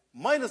VI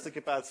minus the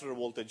capacitor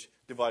voltage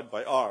divided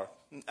by R.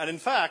 And in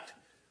fact,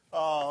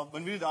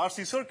 when we did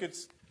RC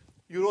circuits,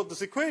 you wrote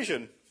this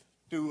equation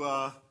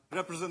to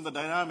represent the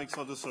dynamics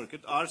of the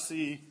circuit,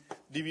 RC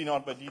dV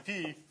naught by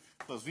dt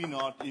plus V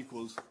naught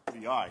equals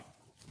VI.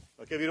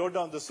 Okay, we wrote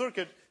down the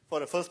circuit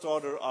for a first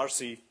order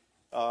RC,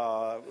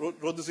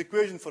 wrote this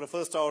equation for a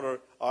first order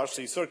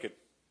RC circuit.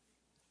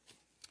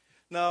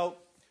 Now,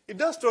 it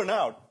does turn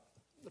out,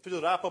 if we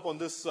just wrap up on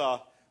this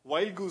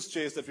wild goose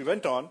chase that we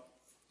went on,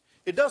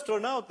 it does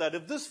turn out that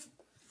if this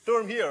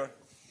term here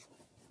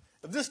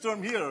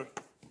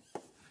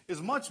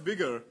is much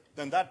bigger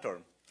than that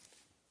term,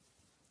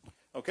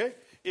 okay?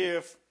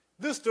 If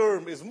this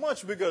term is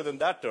much bigger than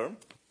that term,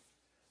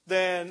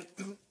 then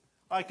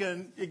I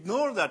can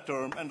ignore that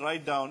term and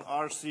write down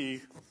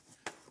RC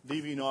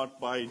dV naught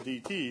by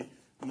dt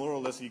more or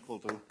less equal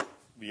to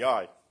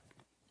VI.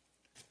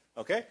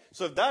 Okay?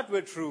 So if that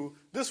were true,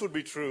 this would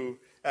be true,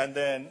 and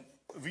then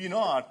V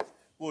naught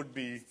would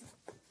be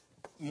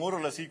more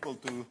or less equal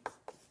to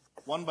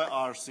 1 by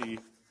RC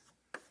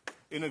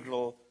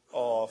integral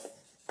of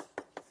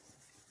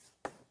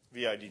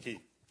VI dt.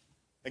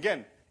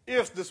 Again,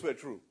 if this were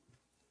true.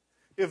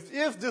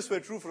 If this were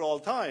true for all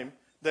time,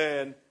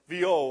 then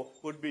VO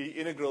would be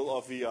integral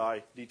of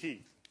VI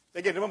dt.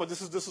 Again, remember,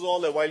 this is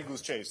all a wild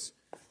goose chase.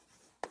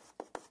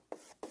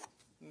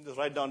 Just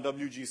write down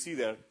WGC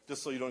there,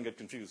 just so you don't get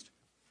confused.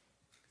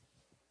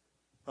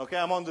 Okay,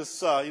 I'm on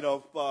this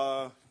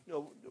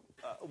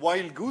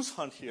wild goose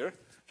hunt here,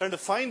 trying to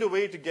find a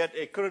way to get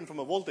a current from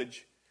a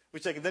voltage,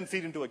 which I can then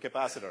feed into a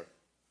capacitor.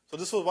 So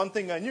this was one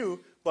thing I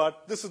knew,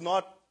 but this is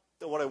not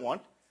what I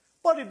want.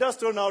 But it does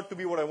turn out to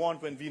be what I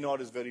want when V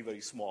naught is very, very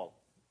small.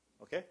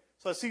 Okay,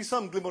 so I see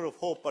some glimmer of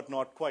hope, but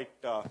not quite.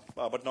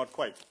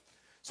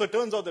 So it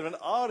turns out that when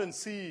R and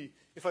C,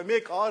 if I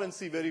make R and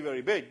C very,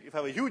 very big, if I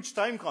have a huge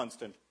time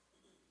constant,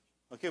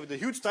 okay, with a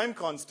huge time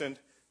constant,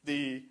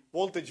 the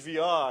voltage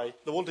VI,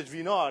 the voltage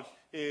V naught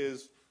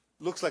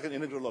looks like an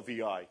integral of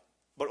VI,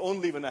 but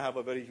only when I have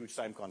a very huge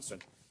time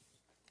constant.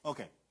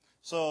 Okay,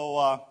 so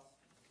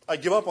I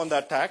give up on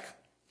that tack.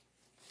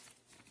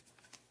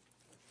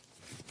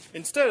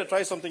 Instead, I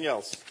try something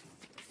else.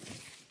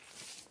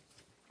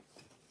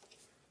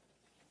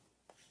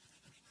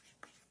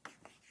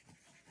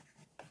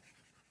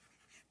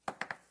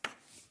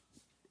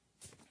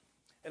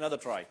 Another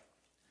try.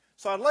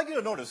 So I'd like you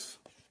to notice,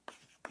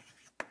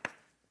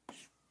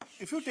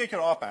 if you take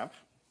your op amp,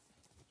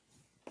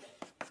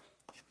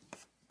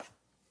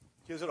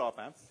 here's your op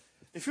amp.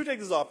 If you take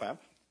this op amp,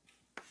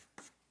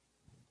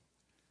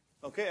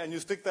 okay, and you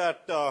stick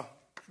that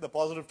the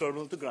positive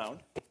terminal to ground,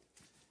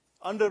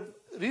 under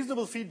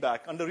reasonable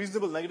feedback, under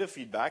reasonable negative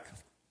feedback,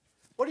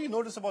 what do you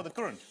notice about the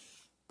current?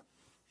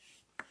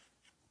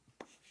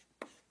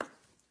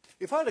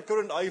 If I had a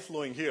current I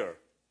flowing here,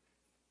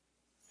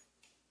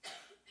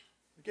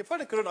 okay, if I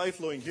had a current I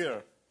flowing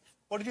here,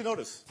 what did you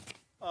notice?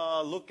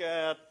 Look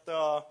at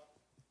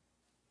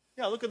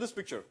this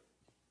picture.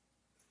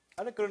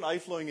 I had a current I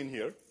flowing in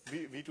here,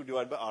 V2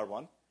 divided by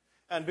R1,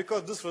 and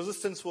because this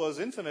resistance was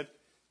infinite,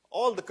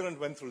 all the current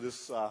went through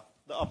this the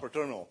upper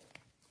terminal.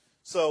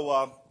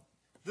 So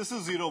this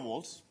is 0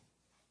 volts,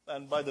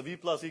 and by the V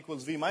plus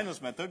equals V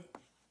minus method,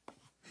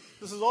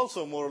 this is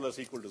also more or less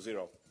equal to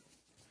 0.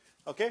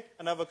 Okay,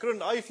 and I have a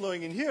current I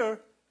flowing in here,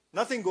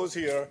 nothing goes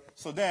here,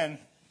 so then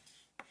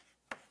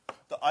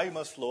the I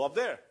must flow up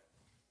there.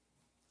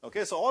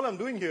 Okay, so all I'm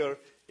doing here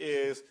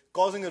is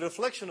causing a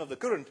reflection of the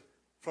current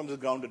from the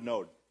grounded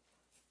node.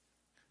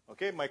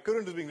 Okay, my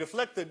current is being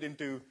reflected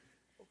into,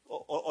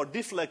 or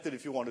deflected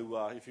if you want to,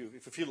 if you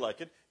feel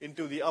like it,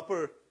 into the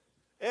upper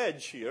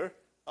edge here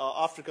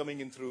after coming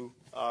in through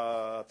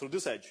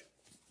this edge.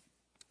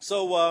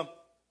 So well,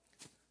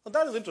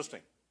 that is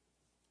interesting.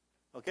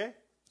 Okay,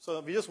 so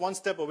we're just one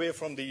step away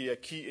from the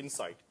key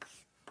insight.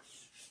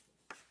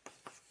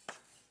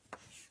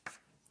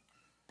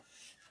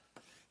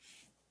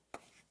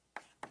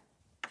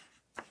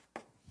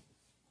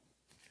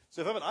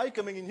 So if I have an I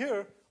coming in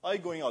here, I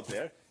going out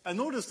there. And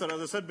notice that, as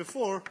I said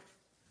before,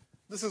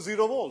 this is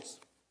 0 volts.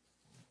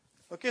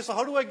 Okay, so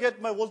how do I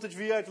get my voltage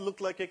VI to look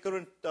like a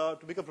current, to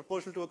become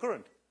proportional to a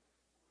current?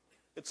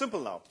 It's simple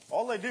now.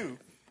 All I do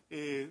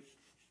is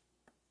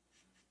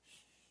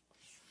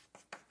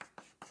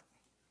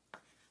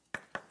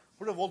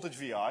put a voltage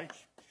VI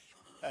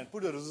and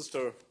put a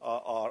resistor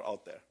R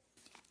out there.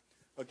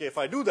 Okay, if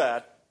I do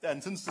that, then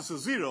since this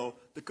is 0,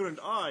 the current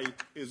I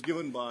is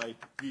given by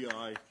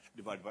VI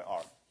divided by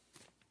R.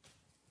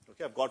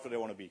 Okay, I've got where I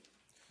want to be.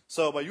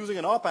 So by using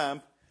an op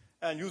amp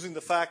and using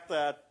the fact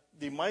that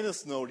the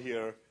minus node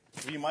here,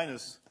 V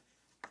minus,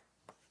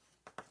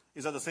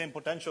 is at the same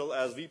potential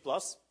as V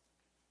plus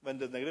when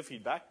there's negative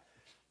feedback,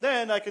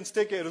 then I can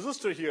stick a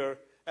resistor here,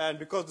 and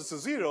because this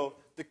is 0,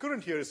 the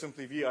current here is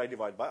simply VI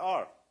divided by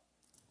R.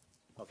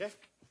 Okay?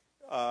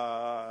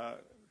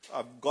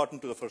 I've gotten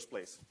to the first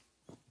place.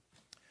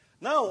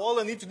 Now all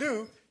I need to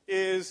do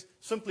is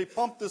simply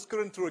pump this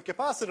current through a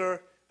capacitor,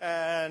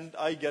 and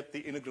I get the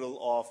integral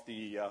of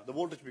the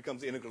voltage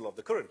becomes the integral of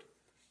the current.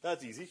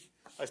 That's easy.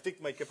 I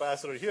stick my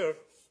capacitor here,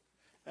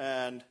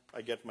 and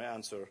I get my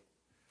answer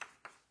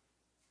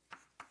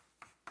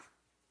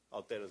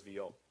out there as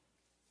VO.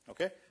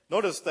 Okay?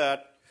 Notice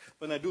that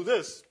when I do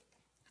this,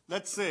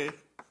 let's say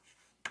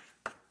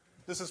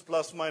this is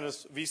plus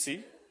minus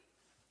VC.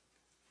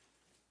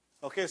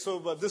 Okay, so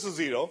but this is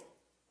 0.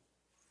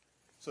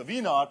 So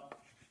V naught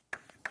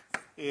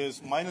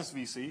is minus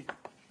VC.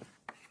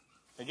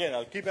 Again,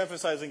 I'll keep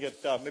emphasizing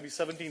it maybe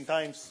 17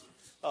 times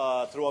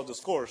throughout this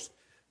course,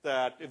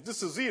 that if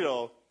this is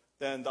 0,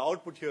 then the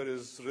output here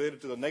is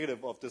related to the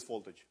negative of this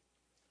voltage.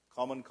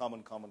 Common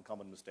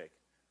mistake.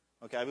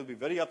 Okay, I will be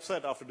very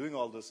upset after doing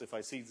all this if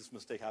I see this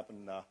mistake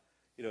happen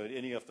in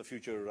any of the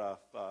future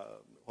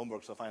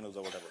homeworks or finals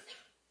or whatever.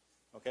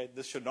 Okay,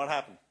 this should not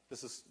happen.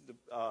 This is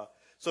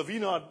so V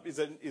naught is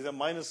a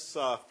minus,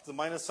 the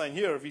minus sign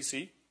here,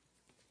 VC.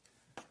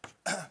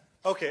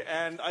 Okay,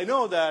 and I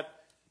know that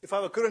if I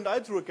have a current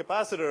I through a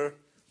capacitor,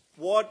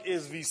 what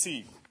is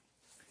VC?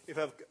 If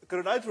I have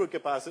current I through a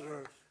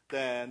capacitor,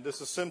 then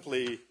this is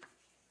simply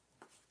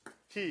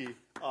T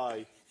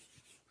I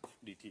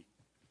dt.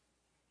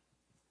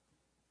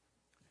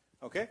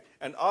 Okay,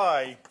 and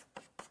I,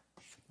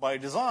 by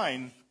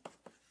design,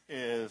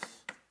 is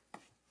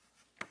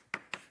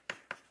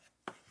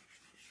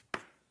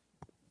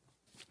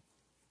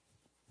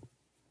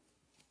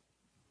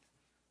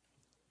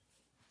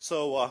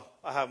so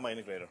I have my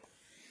integrator.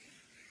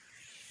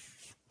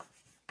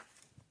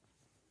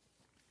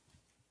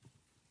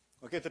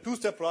 Okay, it's a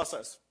two-step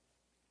process.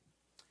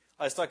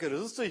 I stuck a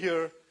resistor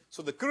here,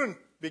 so the current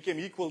became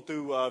equal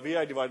to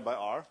VI divided by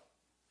R.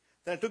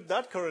 Then I took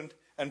that current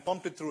and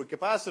pumped it through a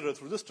capacitor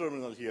through this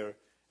terminal here,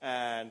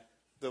 and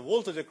the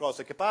voltage across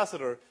a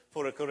capacitor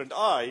for a current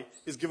I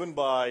is given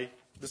by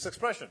this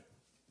expression.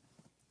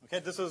 Okay,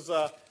 this is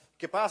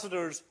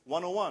capacitors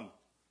 101.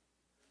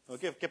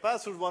 Okay,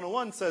 capacitors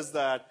 101 says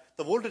that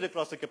the voltage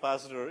across the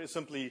capacitor is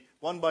simply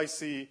 1 by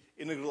C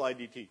integral I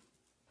dt.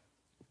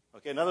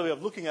 Okay, another way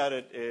of looking at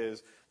it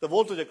is the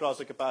voltage across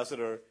a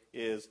capacitor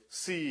is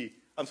the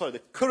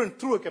current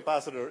through a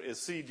capacitor is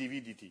C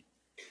dV dt.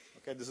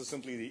 Okay, this is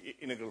simply the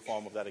integral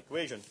form of that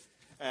equation,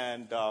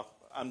 and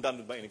I'm done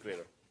with my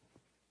integrator.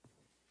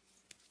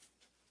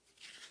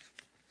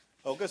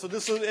 Okay, so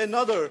this is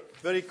another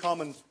very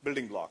common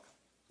building block.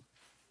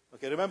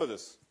 Okay, remember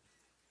this.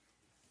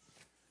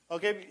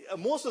 Okay,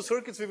 most of the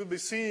circuits we will be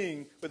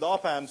seeing with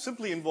op amps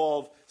simply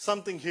involve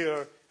something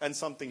here and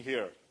something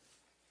here.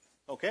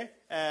 Okay,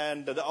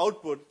 and the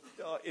output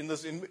in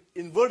this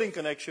inverting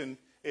connection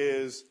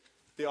is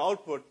the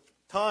output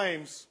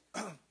times,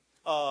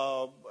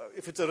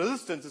 if it's a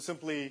resistance, it's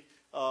simply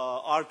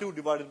R2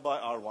 divided by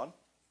R1.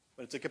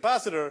 When it's a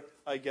capacitor,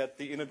 I get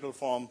the integral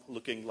form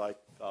looking like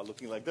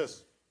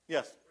this.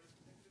 Yes?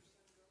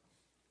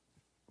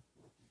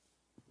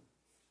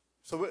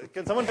 So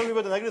can someone tell me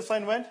where the negative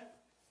sign went?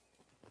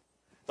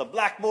 The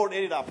blackboard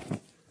ate it up.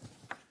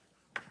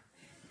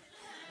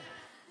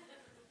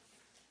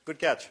 Good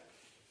catch.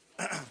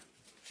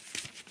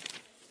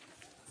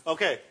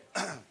 Okay.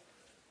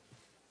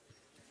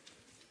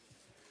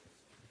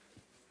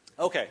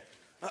 Okay.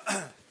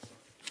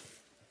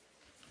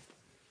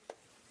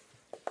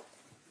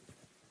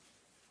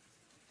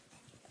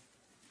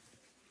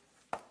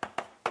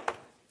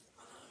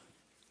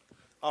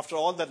 After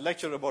all that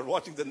lecture about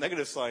watching the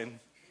negative sign.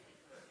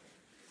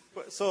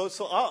 So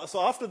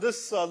after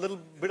this little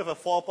bit of a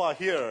faux pas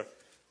here,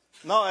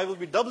 now I will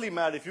be doubly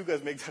mad if you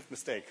guys make that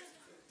mistake.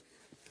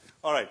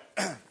 All right.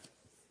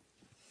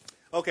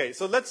 Okay,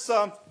 so let's,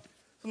 so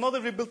now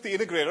that we built the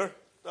integrator,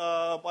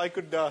 I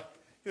could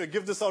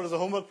give this out as a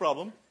homework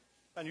problem,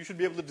 and you should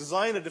be able to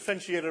design a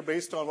differentiator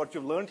based on what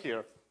you've learned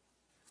here.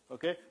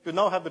 Okay, we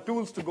now have the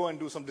tools to go and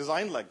do some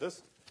design like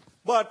this,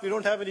 but we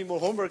don't have any more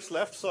homeworks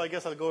left, so I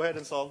guess I'll go ahead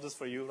and solve this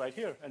for you right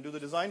here and do the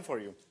design for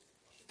you.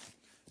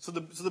 So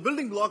the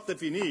building block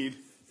that we need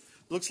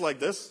looks like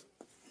this.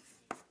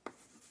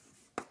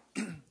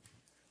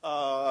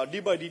 D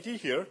by dt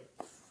here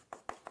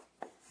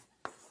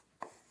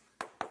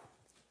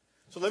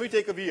So let me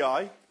take a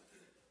VI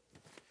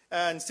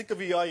and stick a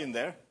VI in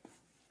there.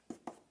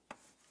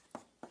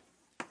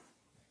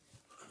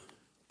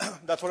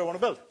 That's what I want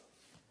to build.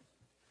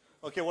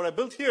 Okay, what I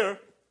built here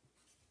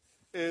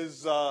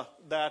is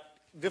that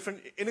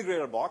different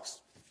integrator box.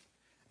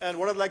 And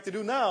what I'd like to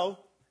do now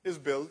is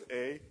build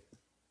a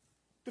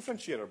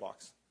differentiator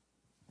box.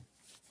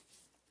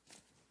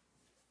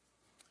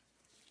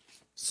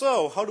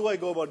 So how do I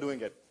go about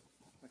doing it?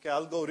 Okay,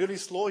 I'll go really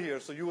slow here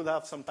so you will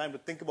have some time to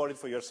think about it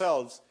for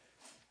yourselves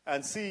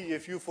and see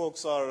if you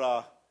folks are,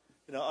 are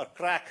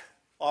crack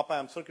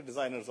op-amp circuit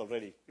designers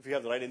already, if you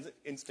have the right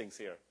instincts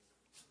here.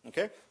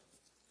 Okay?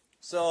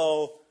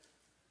 So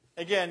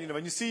again,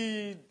 when you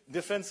see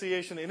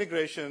differentiation,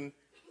 integration,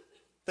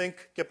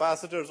 think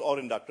capacitors or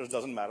inductors,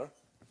 doesn't matter.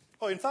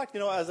 Oh, in fact,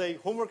 as a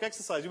homework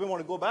exercise, you may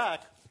want to go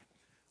back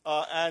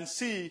and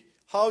see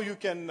how you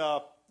can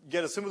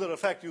get a similar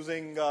effect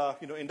using,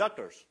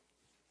 inductors.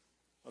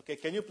 Okay,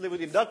 can you play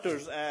with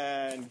inductors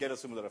and get a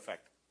similar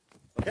effect?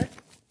 Okay.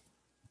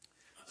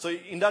 So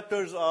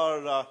inductors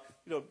are,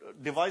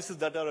 devices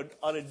that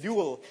are a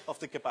dual of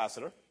the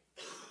capacitor.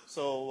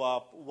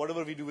 So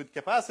whatever we do with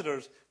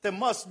capacitors, there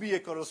must be a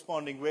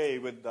corresponding way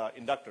with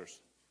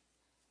inductors.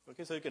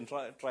 Okay, so you can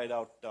try it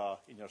out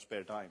in your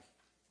spare time.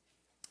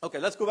 Okay,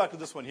 let's go back to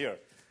this one here.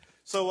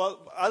 So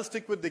I'll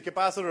stick with the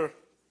capacitor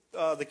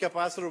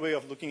way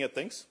of looking at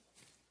things.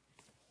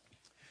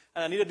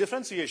 And I need a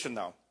differentiation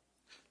now.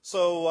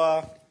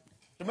 So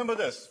remember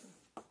this.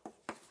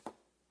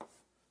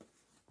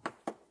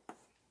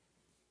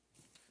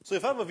 So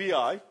if I have a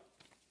VI,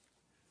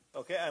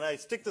 okay, and I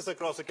stick this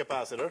across a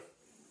capacitor,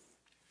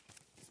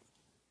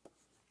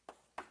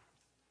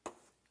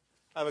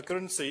 I have a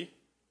current C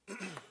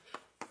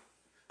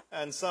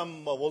and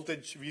some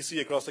voltage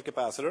VC across the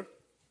capacitor.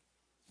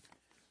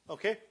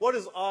 Okay, what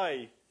does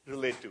I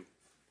relate to?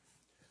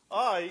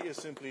 I is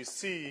simply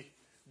C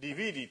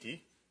dV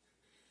dt,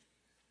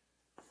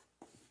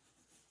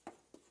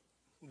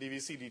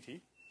 dVC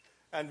dt,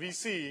 and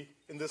VC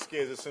in this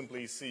case is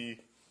simply C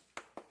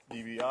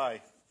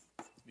dVi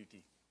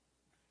dt.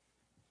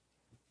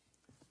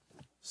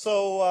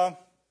 So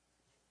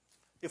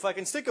if I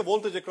can stick a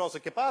voltage across a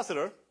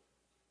capacitor,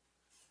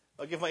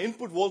 like if my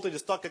input voltage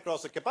is stuck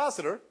across a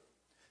capacitor,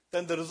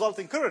 then the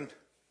resulting current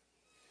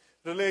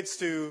relates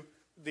to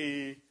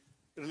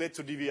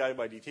dVi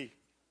by dt.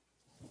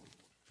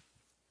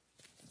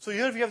 So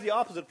here we have the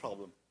opposite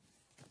problem.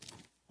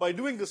 By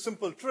doing this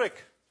simple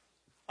trick,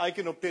 I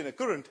can obtain a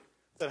current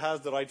that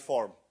has the right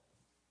form.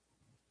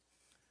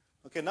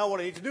 Okay, now what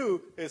I need to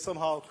do is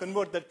somehow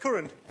convert that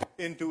current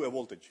into a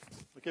voltage.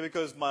 Okay,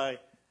 because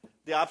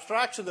the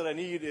abstraction that I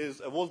need is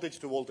a voltage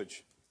to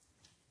voltage.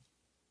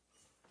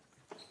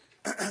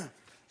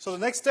 So the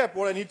next step,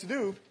 what I need to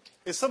do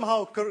is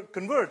somehow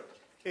convert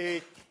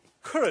a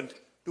current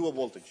to a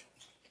voltage.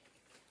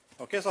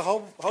 Okay, so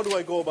how do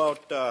I go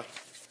about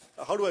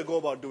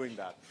doing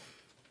that?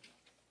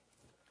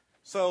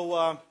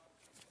 So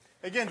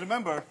again,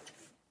 remember,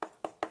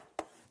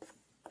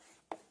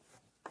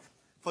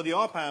 for the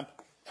op-amp,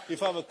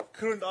 if I have a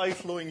current I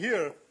flowing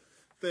here,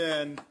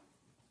 then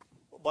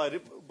by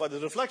the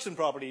reflection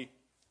property,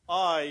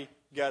 I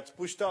gets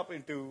pushed up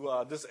into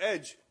this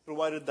edge,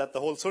 provided that the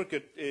whole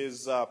circuit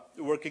is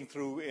working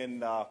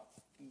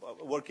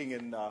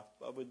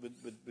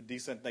with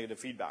decent negative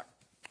feedback.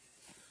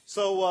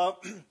 So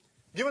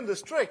given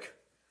this trick,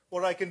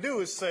 what I can do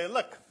is say,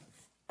 look,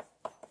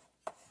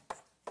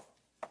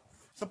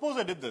 suppose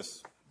I did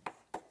this.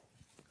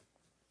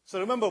 So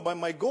remember,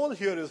 my goal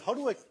here is how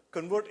do I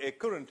convert a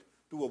current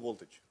to a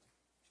voltage?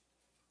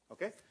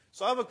 Okay?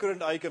 So I have a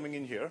current I coming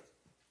in here,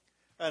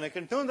 and I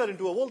can turn that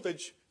into a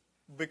voltage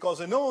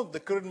because I know the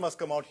current must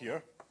come out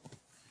here.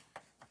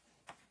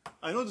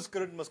 I know this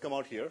current must come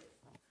out here.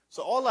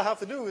 So all I have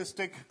to do is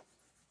stick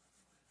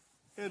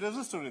a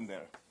resistor in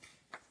there.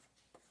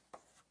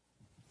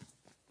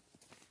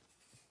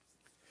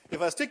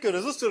 If I stick a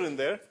resistor in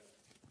there,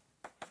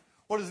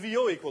 what is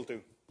VO equal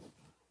to?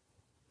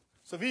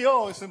 So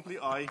VO is simply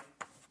IR,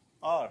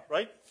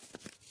 right?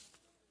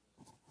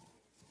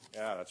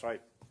 Yeah, that's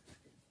right.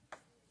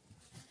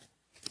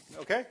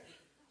 Okay?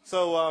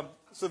 So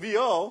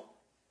VO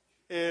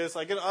is,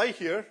 I get I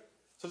here,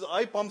 so the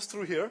I pumps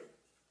through here.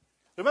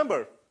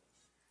 Remember,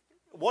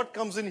 what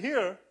comes in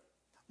here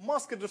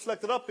must get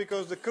reflected up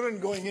because the current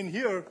going in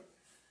here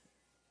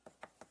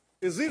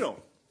is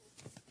 0.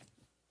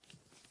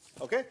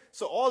 Okay?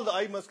 So all the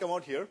I must come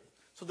out here.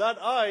 So that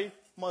I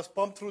must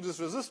pump through this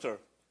resistor.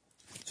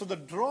 So the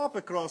drop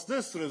across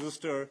this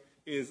resistor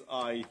is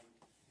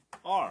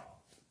IR.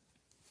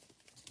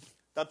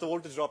 That's the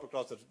voltage drop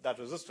across that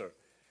resistor.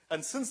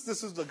 And since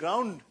this is the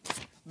ground,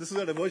 this is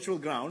at a virtual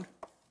ground,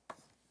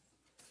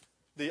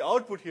 the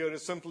output here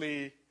is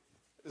simply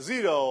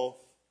 0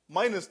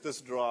 minus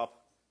this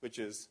drop, which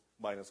is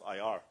minus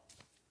IR.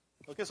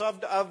 Okay, so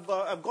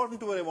I've gotten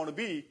to where I want to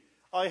be.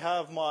 I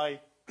have my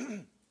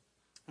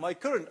my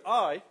current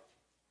I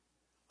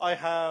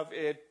have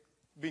it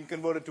being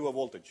converted to a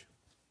voltage.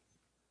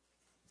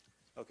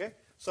 Okay,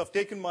 So I've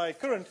taken my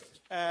current,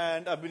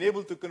 and I've been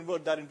able to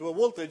convert that into a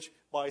voltage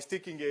by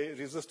sticking a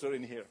resistor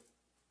in here.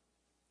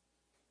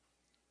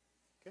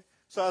 Okay?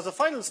 So as a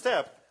final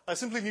step, I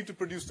simply need to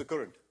produce the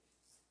current.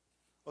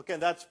 Okay,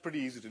 and that's pretty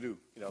easy to do.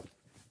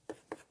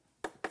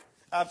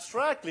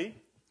 Abstractly,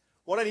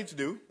 what I need to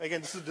do,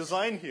 again, this is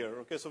design here.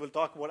 Okay, so we'll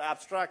talk about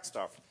abstract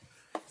stuff.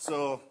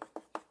 So,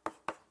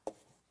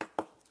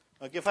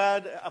 like if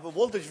I have a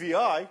voltage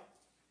VI,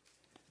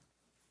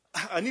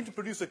 I need to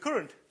produce a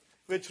current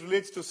which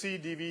relates to C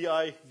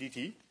dVi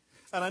dt.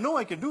 And I know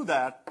I can do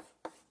that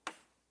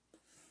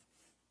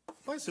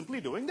by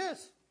simply doing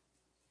this.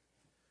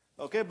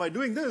 Okay, by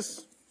doing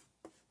this,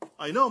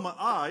 I know my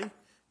I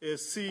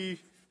is C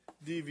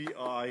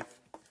dVi.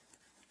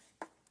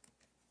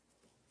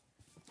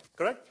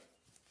 Correct?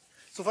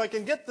 So if I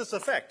can get this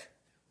effect,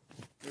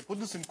 we put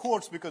this in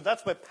quotes because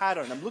that's my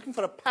pattern. I'm looking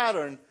for a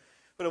pattern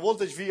where a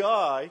voltage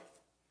VI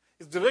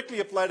is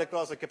directly applied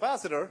across a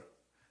capacitor,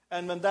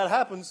 and when that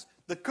happens,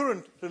 the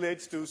current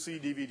relates to C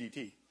dV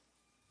dt.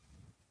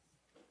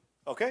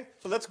 Okay?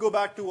 So let's go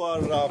back to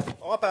our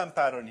op-amp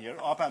pattern here,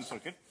 op-amp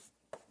circuit.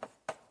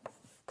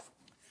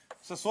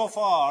 So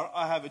far,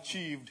 I have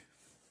achieved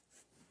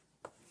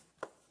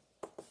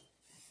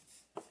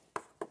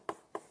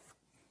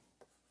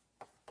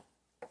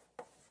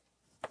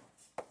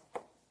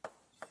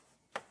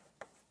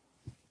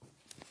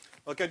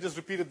okay, I just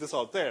repeated this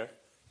out there.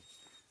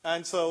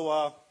 And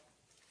so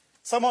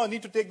somehow I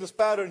need to take this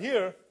pattern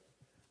here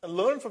and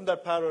learn from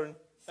that pattern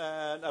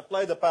and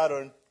apply the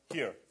pattern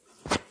here.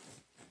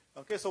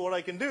 Okay, so what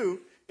I can do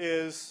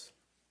is,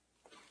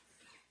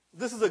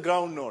 this is a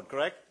ground node,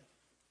 correct?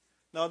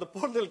 Now the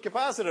poor little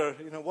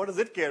capacitor, what does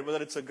it care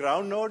whether it's a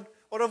ground node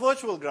or a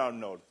virtual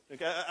ground node?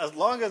 Okay, as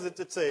long as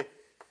it's a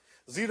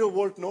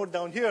 0-volt node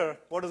down here,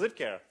 what does it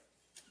care?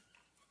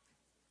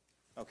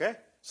 Okay,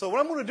 so what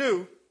I'm going to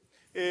do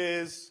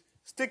is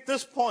stick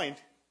this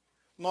point,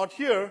 not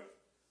here,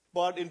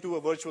 but into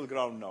a virtual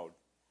ground node.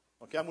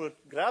 Okay, I'm going to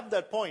grab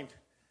that point,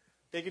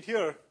 take it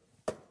here,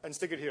 and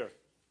stick it here.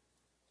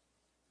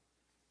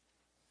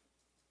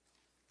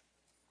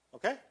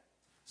 Okay?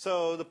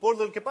 So the poor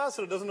little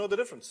capacitor doesn't know the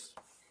difference.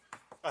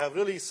 I have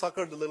really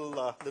suckered the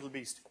little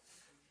beast.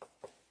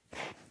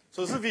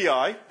 So this is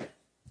VI.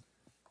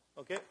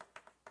 Okay?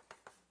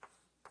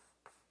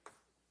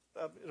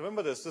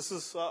 Remember this. This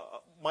is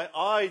my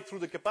I through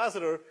the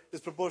capacitor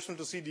is proportional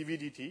to C dV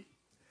dt.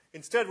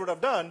 Instead, what I've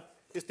done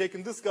is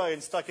taken this guy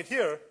and stuck it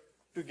here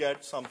to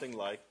get something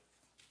like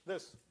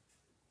this.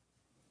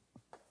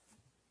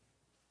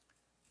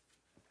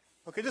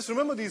 Okay, just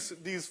remember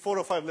these 4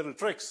 or 5 little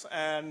tricks,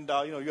 and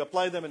you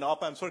apply them in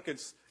op-amp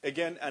circuits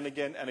again and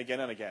again and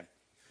again and again.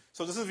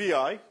 So this is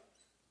VI.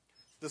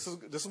 This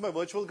is my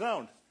virtual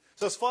ground.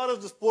 So as far as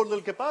this poor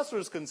little capacitor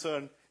is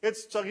concerned,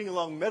 it's chugging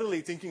along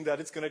merrily thinking that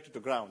it's connected to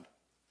ground.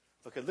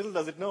 Okay, little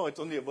does it know it's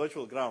only a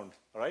virtual ground,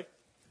 all right?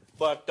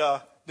 But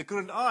the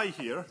current I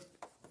here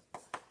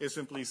is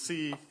simply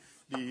C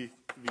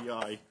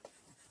dVi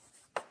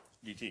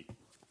dt.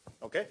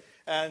 Okay?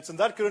 And since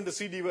that current is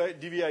C dVi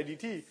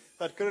dt,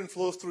 that current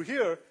flows through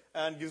here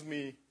and gives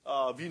me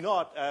V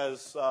naught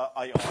as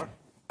IR.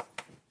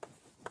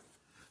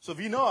 So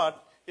V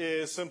naught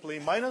is simply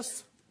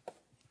minus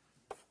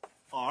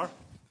R.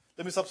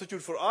 Let me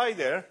substitute for I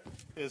there,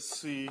 is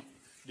C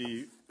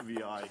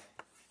dVi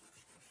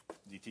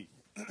dt.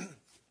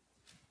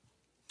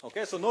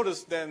 Okay, so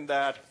notice then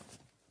that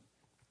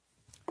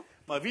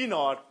my V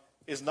naught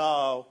is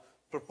now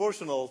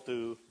proportional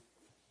to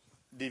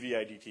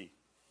dVi dt.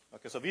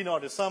 Okay, so V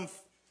naught is some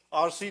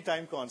RC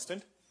time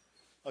constant,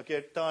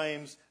 okay,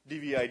 times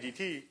dVi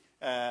dt,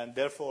 and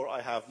therefore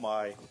I have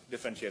my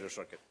differentiator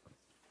circuit.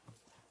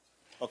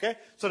 Okay,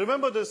 so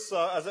remember this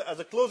as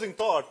a closing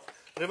thought.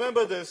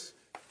 Remember this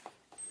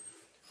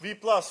V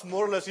plus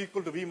more or less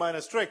equal to V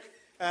minus trick,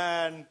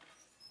 and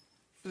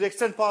to the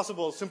extent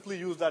possible, simply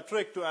use that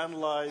trick to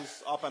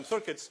analyze op-amp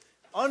circuits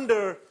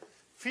under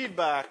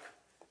feedback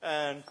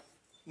and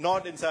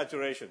not in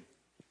saturation.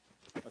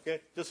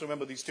 Okay, just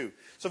remember these two.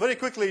 So very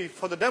quickly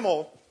for the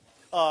demo,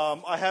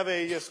 I have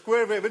a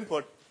square wave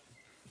input.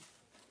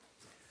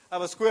 I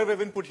have a square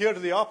wave input here to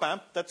the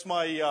op-amp. That's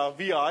my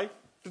VI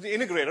to the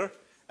integrator,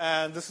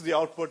 and this is the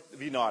output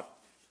V naught.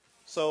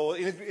 So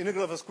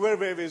integral of a square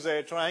wave is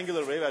a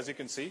triangular wave, as you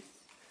can see.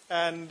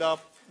 And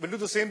we'll do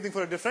the same thing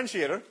for a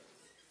differentiator.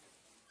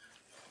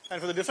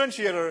 And for the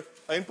differentiator,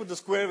 I input the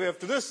square wave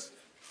to this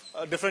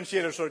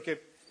differentiator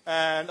circuit,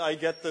 and I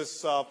get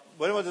this,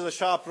 whenever there's a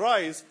sharp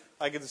rise,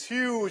 I get this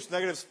huge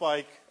negative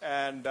spike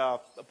and a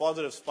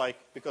positive spike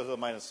because of the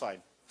minus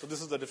sign. So this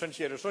is the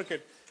differentiator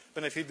circuit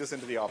when I feed this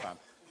into the op-amp.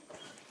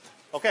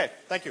 Okay,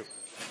 thank you.